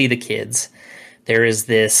that they see the kids, there is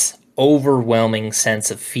this overwhelming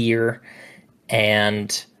sense of fear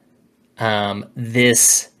and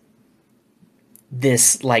this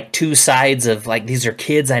like two sides of like, these are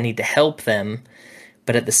kids, I need to help them,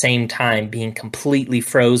 but at the same time being completely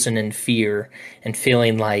frozen in fear and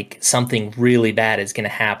feeling like something really bad is going to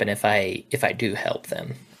happen if I do help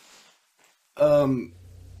them. I'll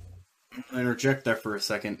interject there for a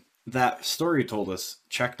second. That story you told us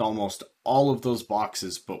checked almost all of those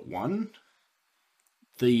boxes but one.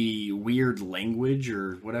 The weird language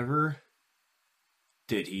or whatever.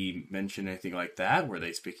 Did he mention anything like that? Were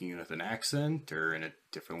they speaking with an accent or in a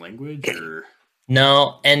different language? Or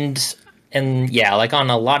no, and yeah, like on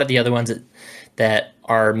a lot of the other ones that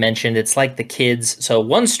are mentioned, it's like the kids. So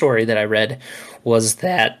one story that I read was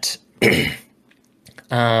that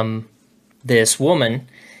this woman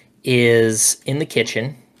is in the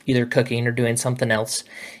kitchen, either cooking or doing something else,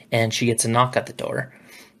 and she gets a knock at the door.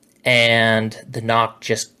 And the knock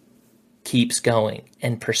just keeps going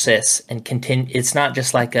and persists and continue. It's not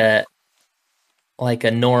just like a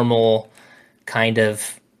normal kind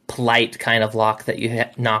of polite kind of knock that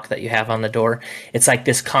you have on the door. It's like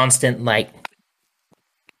this constant, like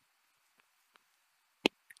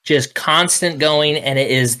just constant going, and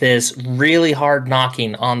it is this really hard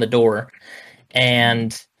knocking on the door.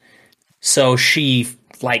 And so she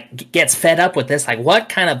like gets fed up with this, like, what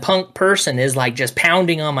kind of punk person is like just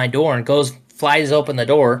pounding on my door, and flies open the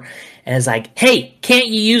door and is like, hey, can't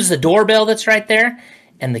you use the doorbell that's right there?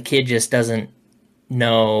 And the kid just doesn't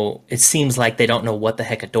know. It seems like they don't know what the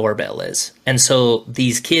heck a doorbell is. And so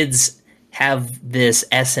these kids have this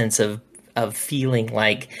essence of feeling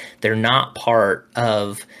like they're not part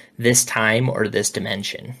of this time or this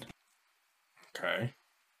dimension. Okay.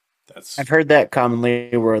 I've heard that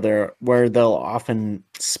commonly where they'll often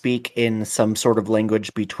speak in some sort of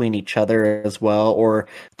language between each other as well, or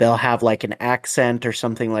they'll have like an accent or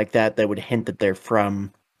something like that would hint that they're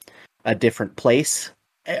from a different place,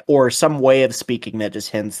 or some way of speaking that just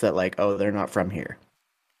hints that like, oh, they're not from here.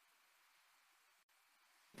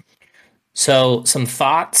 So some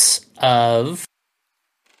thoughts of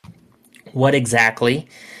what exactly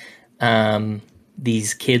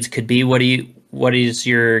these kids could be. What is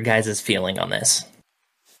your guys' feeling on this?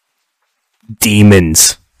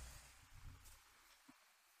 Demons.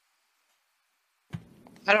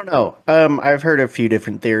 I don't know. I've heard a few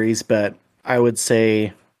different theories, but I would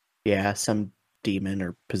say, yeah, some demon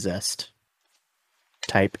or possessed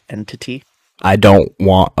type entity. I don't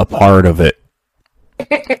want a part of it.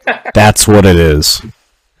 That's what it is.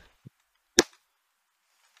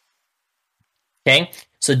 Okay,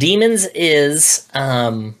 so demons is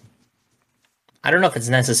I don't know if it's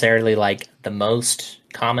necessarily like the most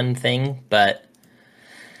common thing, but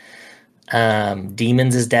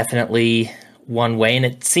demons is definitely one way, and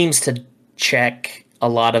it seems to check a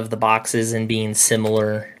lot of the boxes in being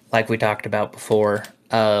similar, like we talked about before,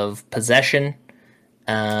 of possession.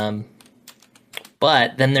 But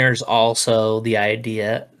then there's also the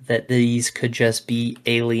idea that these could just be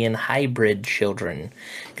alien hybrid children.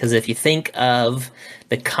 Because if you think of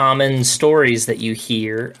the common stories that you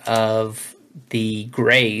hear of the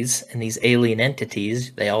Greys and these alien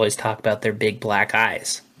entities, they always talk about their big black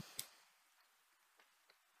eyes.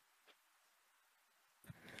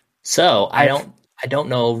 So I don't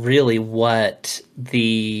know really what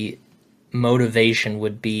the motivation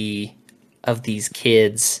would be of these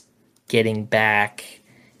kids getting back.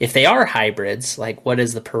 If they are hybrids, like, what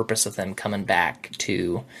is the purpose of them coming back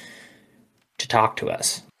to talk to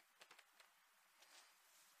us?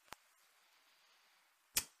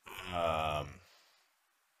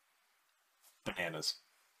 Bananas.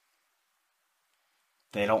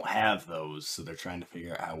 They don't have those, so they're trying to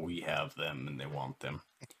figure out how we have them, and they want them.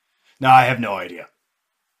 No, I have no idea.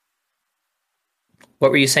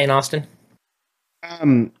 What were you saying, Austin?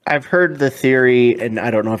 I've heard the theory, and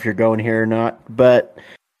I don't know if you're going here or not, but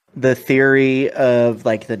the theory of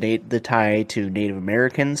like the tie to Native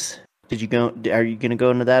Americans. Are you going to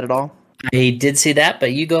go into that at all? I did see that,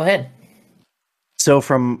 but you go ahead. So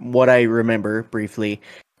from what I remember briefly,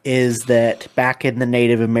 is that back in the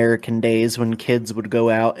Native American days when kids would go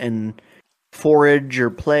out and forage or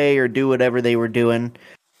play or do whatever they were doing,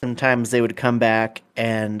 sometimes they would come back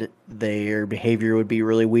and their behavior would be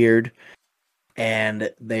really weird, and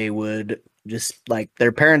they would just, like,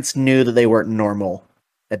 their parents knew that they weren't normal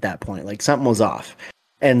at that point. Like, something was off.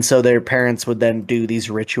 And so their parents would then do these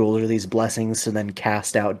rituals or these blessings to then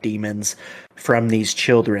cast out demons from these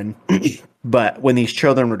children. But when these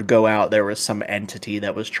children would go out, there was some entity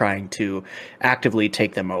that was trying to actively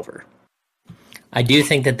take them over. I do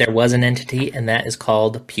think that there was an entity, and that is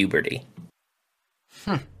called puberty.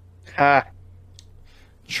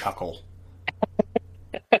 Chuckle.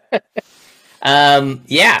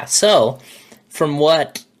 Yeah, so from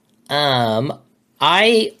what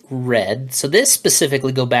I read, so this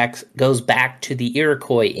specifically goes back to the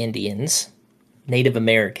Iroquois Indians, Native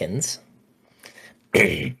Americans.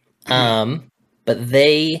 But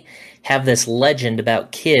they have this legend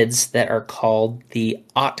about kids that are called the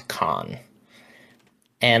Otcon.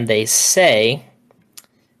 And they say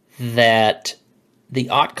that the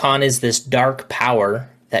Otcon is this dark power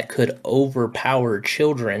that could overpower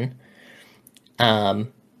children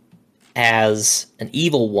as an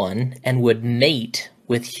evil one, and would mate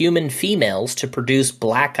with human females to produce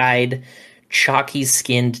black-eyed,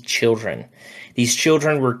 chalky-skinned children. These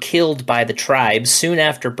children were killed by the tribe soon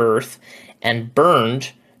after birth and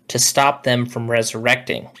burned to stop them from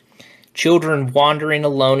resurrecting. Children wandering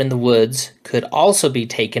alone in the woods could also be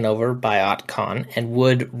taken over by Otcon and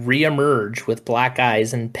would reemerge with black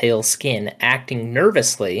eyes and pale skin, acting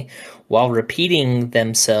nervously while repeating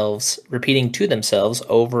to themselves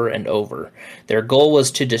over and over. Their goal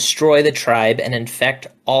was to destroy the tribe and infect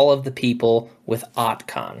all of the people with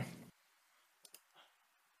Otcon.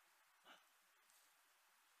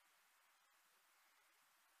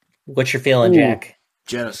 What's your feeling, Ooh. Jack?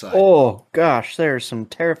 Genocide. Oh gosh, there are some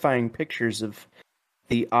terrifying pictures of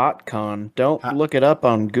the Otcon. Don't look it up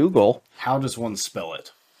on Google. How does one spell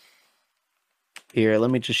it? Here, let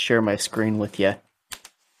me just share my screen with you.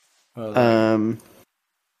 Oh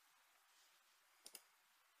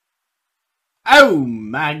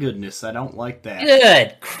my goodness, I don't like that.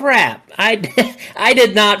 Good crap! I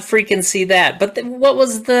did not freaking see that. But where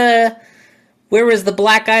was the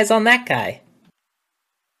black eyes on that guy?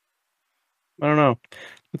 I don't know.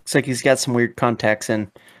 Looks like he's got some weird contacts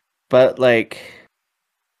in. But, like...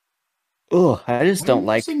 Ugh, I just don't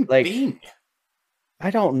like... Bing?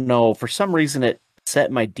 I don't know. For some reason, it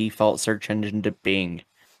set my default search engine to Bing.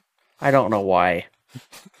 I don't know why.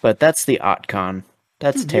 But that's the Otcon.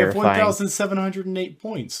 That's terrifying. 1,708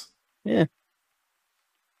 points. Yeah.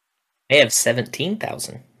 They have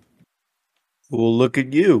 17,000. Well, look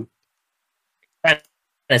at you. I'm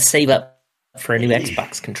trying to save up for a new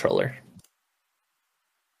Xbox controller.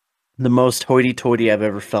 The most hoity-toity I've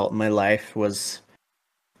ever felt in my life was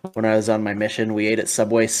when I was on my mission. We ate at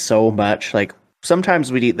Subway so much. Like,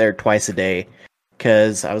 sometimes we'd eat there twice a day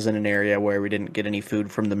because I was in an area where we didn't get any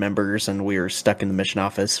food from the members and we were stuck in the mission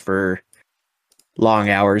office for long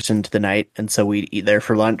hours into the night. And so we'd eat there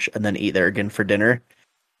for lunch and then eat there again for dinner.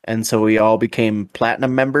 And so we all became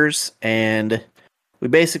platinum members and we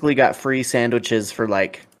basically got free sandwiches for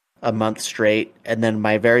like a month straight. And then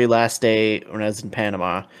my very last day when I was in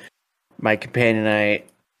Panama, my companion and I,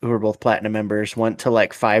 who were both platinum members, went to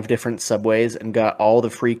like 5 different Subways and got all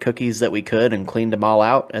the free cookies that we could and cleaned them all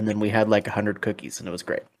out. And then we had like 100 cookies and it was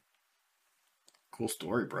great. Cool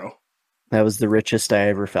story, bro. That was the richest I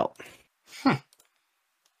ever felt.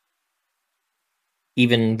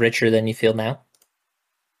 Even richer than you feel now?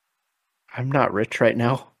 I'm not rich right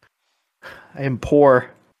now. I am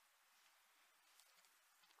poor.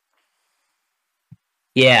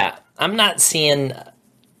 Yeah, I'm not seeing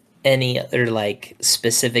any other like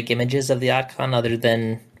specific images of the Otcon other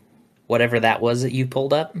than whatever that was that you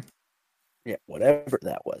pulled up. Yeah, whatever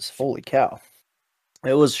that was. Holy cow.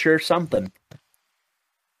 It was sure something.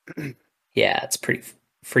 Yeah, it's pretty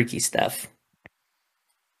freaky stuff.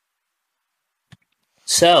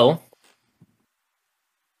 So,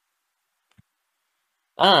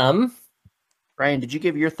 Ryan, did you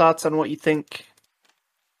give your thoughts on what you think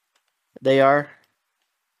they are?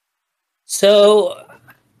 So,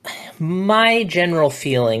 my general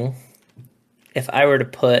feeling, if I were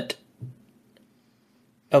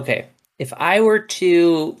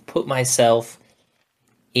to put myself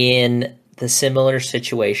in the similar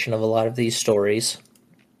situation of a lot of these stories,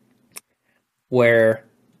 where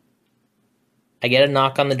I get a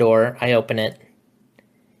knock on the door, I open it,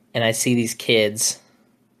 and I see these kids,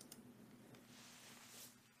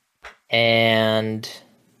 and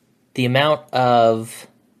the amount of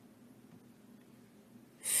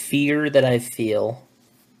fear that I feel,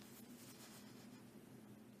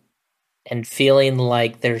 and feeling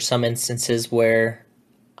like there's some instances where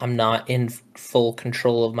I'm not in full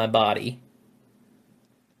control of my body,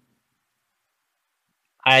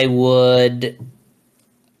 I would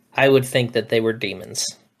think that they were demons.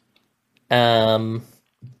 I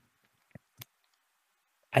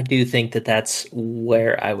do think that that's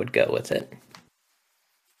where I would go with it.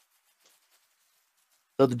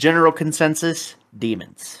 So the general consensus,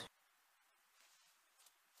 demons.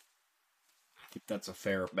 I think that's a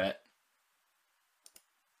fair bet.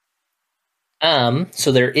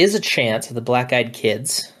 So there is a chance that the Black-Eyed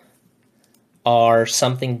Kids are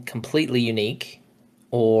something completely unique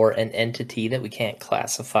or an entity that we can't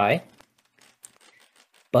classify.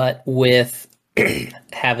 But with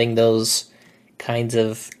having those kinds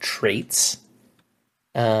of traits,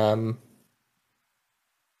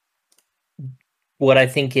 what I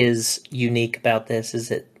think is unique about this is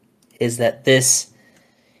that this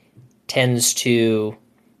tends to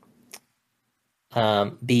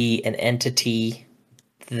be an entity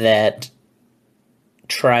that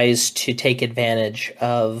tries to take advantage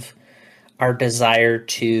of our desire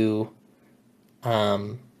to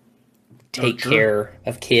take care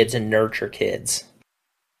of kids and nurture kids,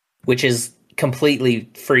 which is completely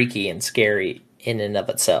freaky and scary in and of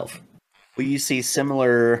itself. Well, you see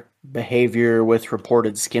similar behavior with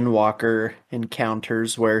reported skinwalker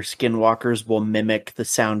encounters where skinwalkers will mimic the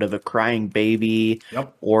sound of a crying baby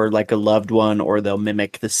Yep. or like a loved one, or they'll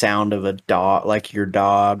mimic the sound of a dog, like your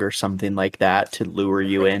dog or something like that, to lure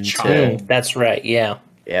you into. child. That's right. Yeah.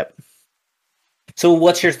 Yep. So,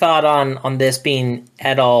 what's your thought on this being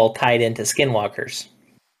at all tied into skinwalkers?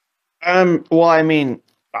 Well, I mean,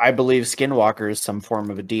 I believe skinwalker is some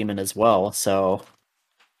form of a demon as well, so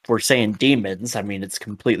if we're saying demons, I mean, it's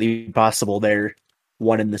completely possible they're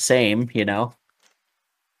one and the same, you know?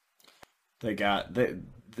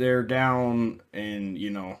 They're down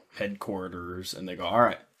in, headquarters, and they go, all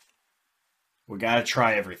right, we got to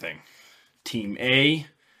try everything. Team A,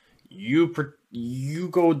 you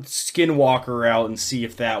go skinwalker out and see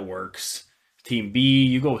if that works. Team B,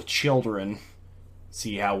 you go with children,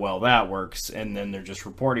 see how well that works, and then they're just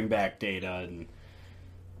reporting back data, and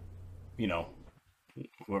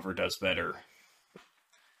whoever does better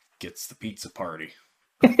gets the pizza party.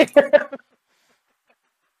 What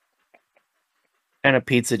kind of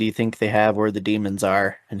pizza do you think they have where the demons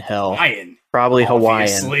are in hell? Hawaiian. Probably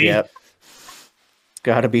obviously. Hawaiian. Yep. It's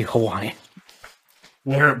gotta be Hawaiian.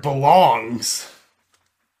 Where it belongs.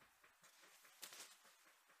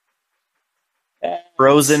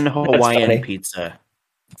 Frozen Hawaiian funny. pizza.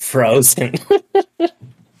 Frozen.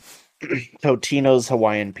 Totino's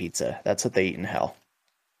Hawaiian pizza. That's what they eat in hell.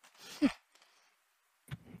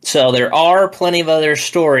 So there are plenty of other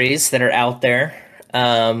stories that are out there.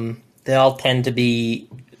 They all tend to be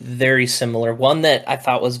very similar. One that I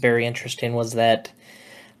thought was very interesting was that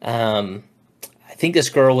I think this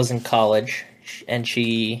girl was in college and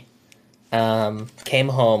she came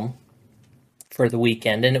home for the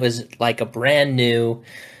weekend, and it was like a brand new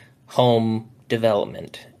home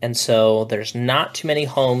development. And so there's not too many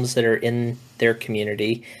homes that are in their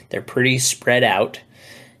community. They're pretty spread out.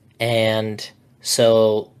 And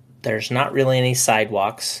so there's not really any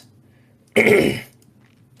sidewalks.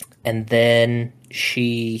 And then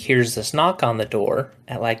she hears this knock on the door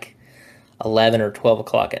at like 11 or 12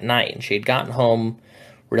 o'clock at night. And she had gotten home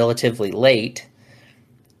relatively late.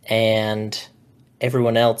 And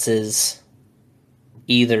everyone else is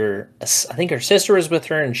either, I think her sister was with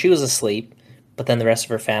her and she was asleep, but then the rest of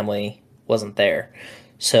her family wasn't there.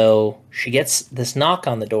 So she gets this knock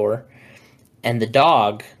on the door, and the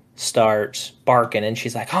dog starts barking, and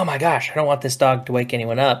she's like, oh my gosh, I don't want this dog to wake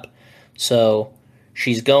anyone up. So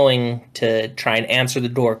she's going to try and answer the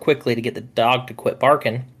door quickly to get the dog to quit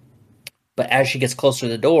barking. But as she gets closer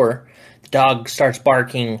to the door, the dog starts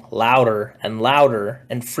barking louder and louder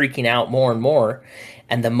and freaking out more and more.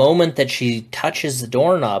 And the moment that she touches the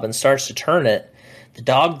doorknob and starts to turn it, the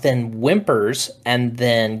dog then whimpers and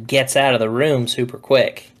then gets out of the room super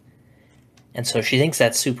quick. And so she thinks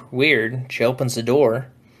that's super weird. She opens the door,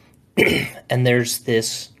 and there's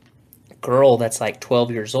this girl that's like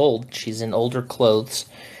 12 years old. She's in older clothes,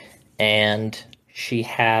 and she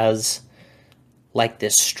has like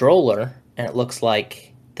this stroller, and it looks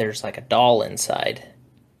like there's like a doll inside.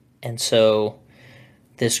 And so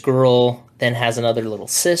this girl then has another little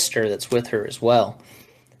sister that's with her as well.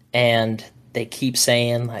 And they keep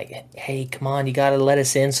saying like, hey, come on, you got to let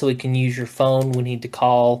us in so we can use your phone. We need to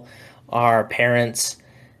call our parents.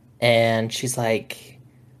 And she's like,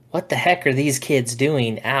 what the heck are these kids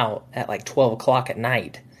doing out at like 12 o'clock at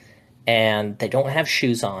night? And they don't have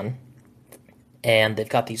shoes on. And they've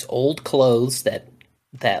got these old clothes that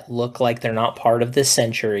look like they're not part of this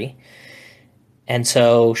century. And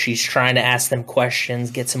so she's trying to ask them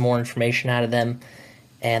questions, get some more information out of them.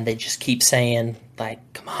 And they just keep saying, like,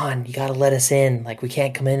 come on, you got to let us in. Like, we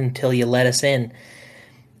can't come in until you let us in.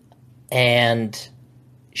 And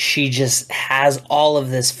she just has all of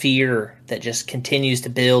this fear that just continues to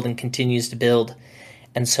build and continues to build.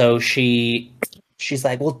 And so she's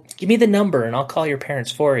like, well, give me the number and I'll call your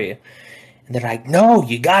parents for you. And they're like, no,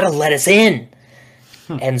 you got to let us in.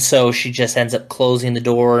 And so she just ends up closing the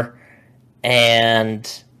door.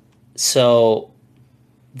 And so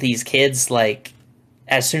these kids, like,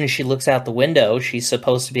 as soon as she looks out the window, she's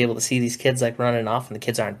supposed to be able to see these kids like running off, and the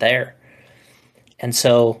kids aren't there. And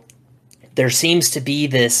so there seems to be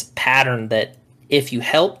this pattern that if you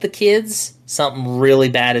help the kids, something really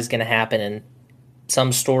bad is going to happen. And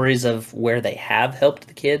some stories of where they have helped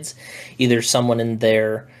the kids, either someone in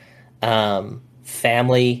their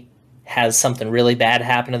family has something really bad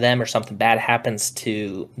happen to them, or something bad happens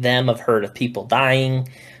to them. I've heard of people dying.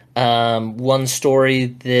 One story,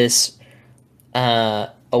 this a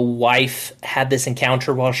wife had this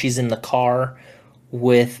encounter while she's in the car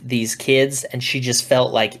with these kids, and she just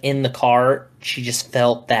felt like in the car, she just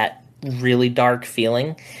felt that really dark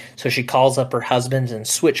feeling. So she calls up her husband and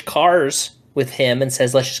switch cars with him and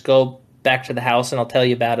says, let's just go back to the house and I'll tell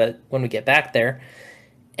you about it when we get back there.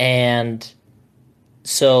 And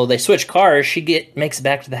so they switch cars. She makes it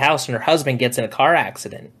back to the house, and her husband gets in a car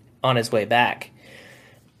accident on his way back.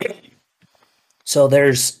 So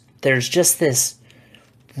there's just this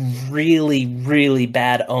really, really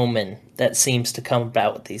bad omen that seems to come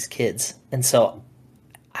about with these kids. And so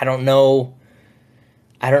I don't know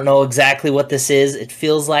exactly what this is. It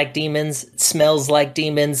feels like demons. It smells like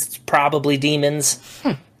demons. It's probably demons.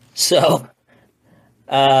 So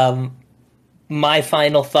my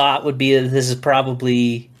final thought would be that this is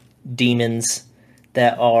probably demons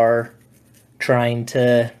that are trying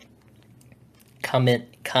to come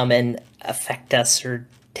and affect us or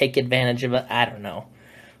take advantage of it. I don't know.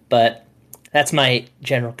 But that's my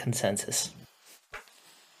general consensus.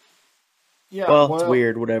 Yeah. Well, it's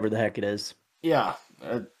weird, whatever the heck it is. Yeah,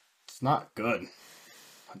 it's not good.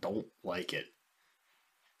 I don't like it.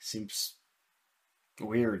 Seems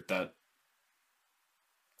weird that,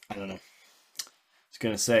 I don't know. I was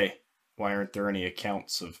going to say, why aren't there any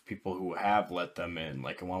accounts of people who have let them in?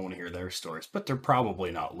 Like, I want to hear their stories, but they're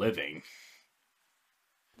probably not living.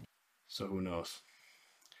 So who knows?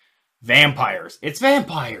 Vampires. It's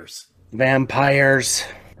vampires. Vampires.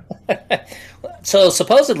 So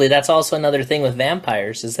supposedly that's also another thing with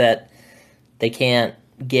vampires, is that they can't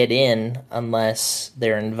get in unless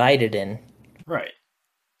they're invited in. Right.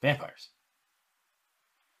 Vampires.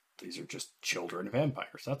 These are just children of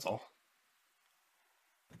vampires, that's all.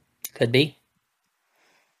 Could be.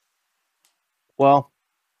 Well,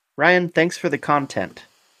 Ryan, thanks for the content.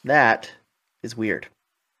 That is weird.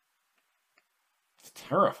 It's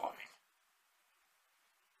terrifying.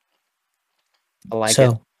 I like it.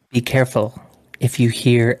 So be careful if you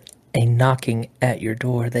hear a knocking at your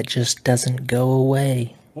door that just doesn't go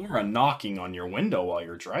away. Or a knocking on your window while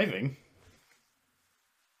you're driving.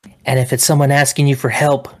 And if it's someone asking you for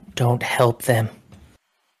help, don't help them.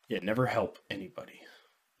 Yeah, never help anybody.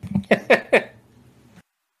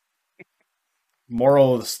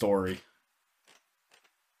 Moral of the story.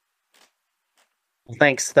 Well,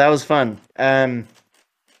 thanks. That was fun.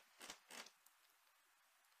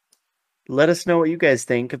 Let us know what you guys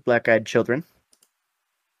think of Black Eyed Children.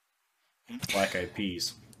 Black Eyed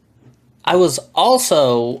Peas. I was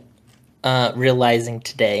also realizing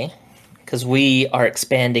today, because we are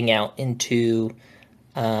expanding out into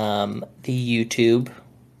the YouTube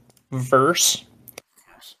verse.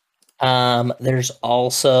 There's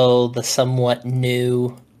also the somewhat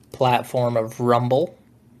new platform of Rumble.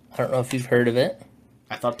 I don't know if you've heard of it.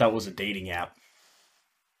 I thought that was a dating app.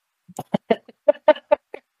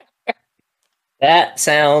 That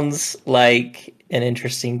sounds like an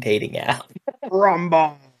interesting dating app.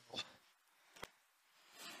 Rumble.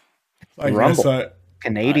 Rumble.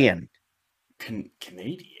 Canadian.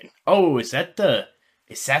 Canadian. Oh, is that the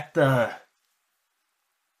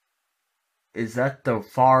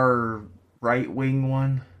far right wing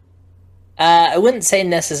one? I wouldn't say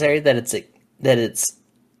necessarily that it's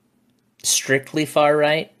strictly far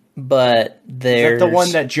right, but there's Is that the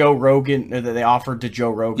one that Joe Rogan that they offered to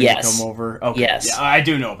Joe Rogan to come over? Okay. Yes. Yeah, I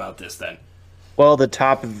do know about this then. Well, the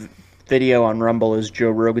top video on Rumble is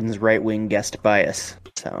Joe Rogan's right-wing guest bias.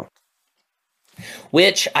 So,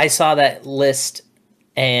 which I saw that list,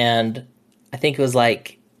 and I think it was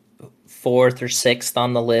like 4th or 6th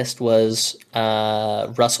on the list was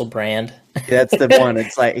Russell Brand. That's the one.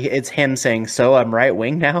 It's him saying, "So I'm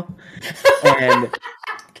right-wing now," and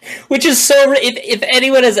which is so. If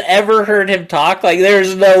anyone has ever heard him talk, like,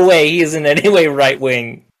 there's no way he is in any way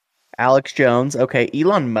right-wing. Alex Jones. Okay,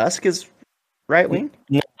 Elon Musk is right-wing.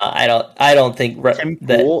 No, I don't think Tim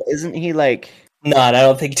Pool, isn't he like? No, I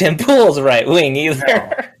don't think Tim Pool's right-wing either.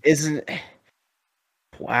 No, isn't?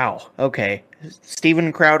 Wow. Okay.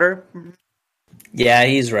 Steven Crowder. Yeah,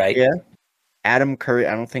 he's right. Yeah. Adam Curry.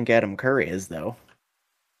 I don't think Adam Curry is, though.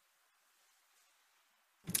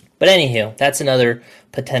 But anywho, that's another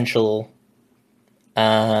potential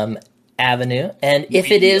avenue. And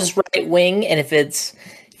if it is right-wing, and if it's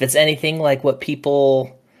anything like what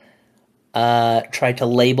people try to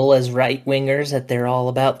label as right-wingers, that they're all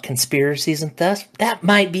about conspiracies and stuff, that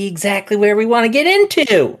might be exactly where we want to get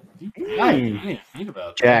into. I didn't think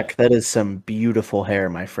about that. Jack, that is some beautiful hair,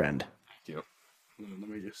 my friend. Thank you. Let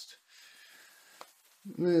me just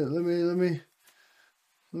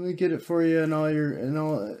let me get it for you in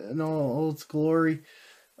all its glory.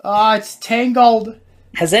 Ah, it's tangled.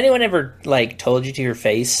 Has anyone ever told you to your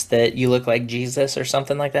face that you look like Jesus or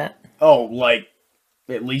something like that? Oh, like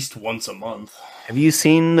at least once a month. Have you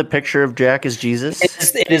seen the picture of Jack as Jesus?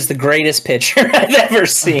 It is the greatest picture I've ever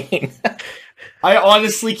seen. I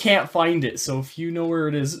honestly can't find it. So if you know where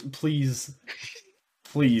it is, please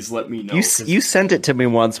let me know. You sent it to me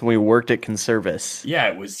once when we worked at Conservice. Yeah,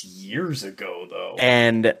 it was years ago though.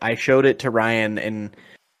 And I showed it to Ryan, and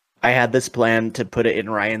I had this plan to put it in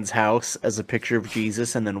Ryan's house as a picture of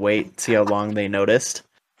Jesus, and then see how long they noticed.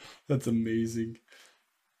 That's amazing.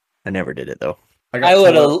 I never did it though. I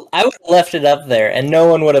would have left it up there, and no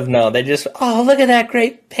one would have known. They just, oh, look at that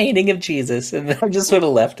great painting of Jesus, and I just would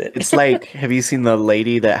have left it. It's like, have you seen the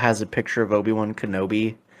lady that has a picture of Obi-Wan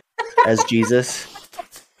Kenobi as Jesus?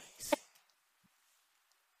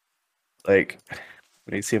 Like,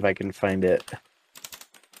 let me see if I can find it.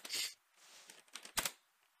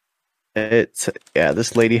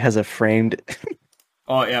 This lady has a framed.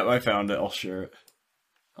 Oh yeah, I found it. I'll share it.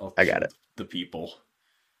 I got it. The people.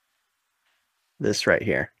 This right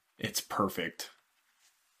here. It's perfect.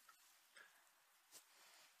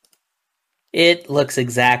 It looks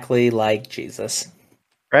exactly like Jesus.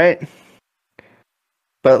 Right?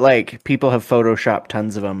 But, like, people have photoshopped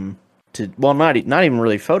tons of them to... Well, not even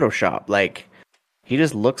really Photoshop. Like, he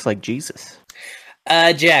just looks like Jesus.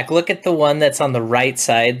 Jack, look at the one that's on the right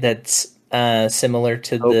side that's similar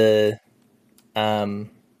to the...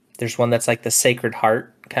 there's one that's like the Sacred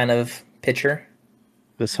Heart kind of picture.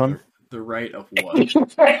 This one? The right of what?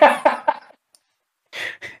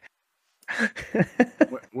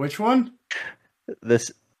 Which one?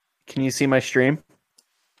 This. Can you see my stream?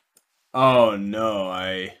 Oh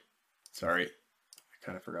no, sorry. I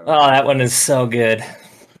kind of forgot. Oh, that one is so good.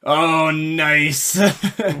 Oh, nice.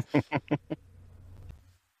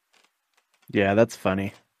 Yeah, that's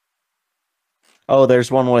funny. Oh,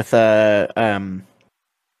 there's one with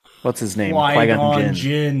what's his name? Qui-Gon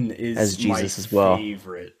Jinn is as Jesus my as well.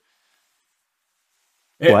 Favorite.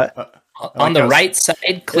 What? On the right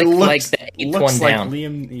side, click like the eighth one like down.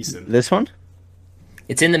 Liam Neeson. This one?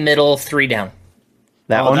 It's in the middle, 3 down.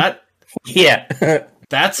 That one? Yeah.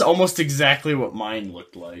 That's almost exactly what mine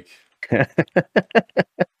looked like.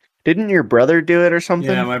 Didn't your brother do it or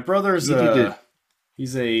something? Yeah, my brother's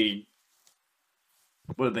he's a,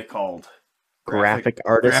 what are they called? Graphic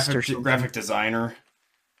artist or something? Graphic designer.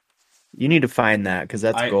 You need to find that, because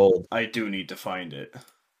that's gold. I do need to find it.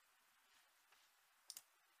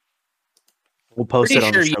 We'll post it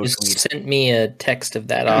on the show. You sent me a text of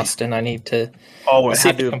that, Austin. I need to. Oh, it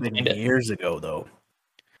had to have been years ago, though.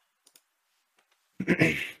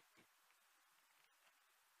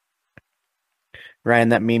 Ryan,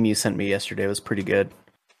 that meme you sent me yesterday was pretty good.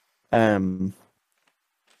 The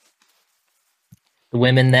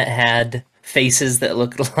women that had faces that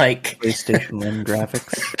looked like PlayStation 1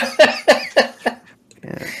 graphics.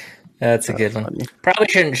 Yeah. That's a good one. Probably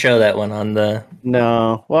shouldn't show that one on the.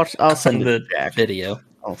 No, well, I'll send it to Jack. Video.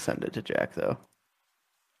 I'll send it to Jack, though.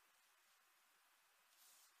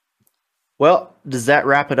 Well, does that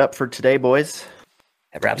wrap it up for today, boys?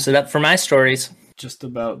 That wraps it up for my stories. Just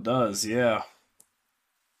about does, yeah.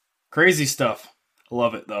 Crazy stuff. I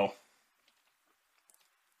love it, though.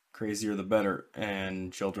 Crazier the better,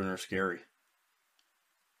 and children are scary.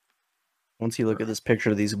 Once you look at this picture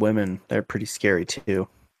of these women, they're pretty scary, too.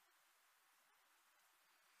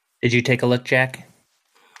 Did you take a look, Jack?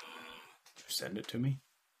 Did you send it to me?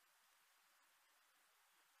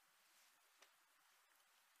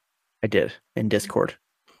 I did, in Discord.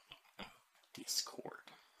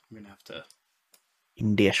 Discord. I'm going to have to...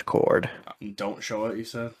 In Discord. Don't show it, you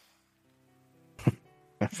said?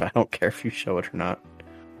 I don't care if you show it or not.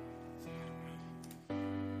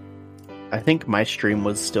 I think my stream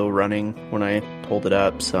was still running when I pulled it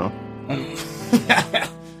up, so...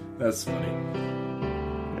 That's funny.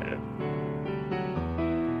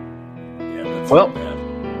 Well,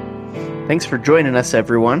 thanks for joining us,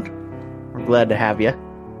 everyone. We're glad to have you.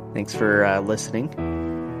 Thanks for listening.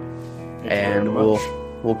 And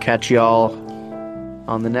we'll catch y'all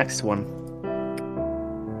on the next one.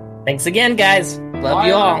 Thanks again, guys. Love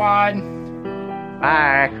you all. Everyone.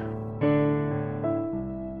 Bye.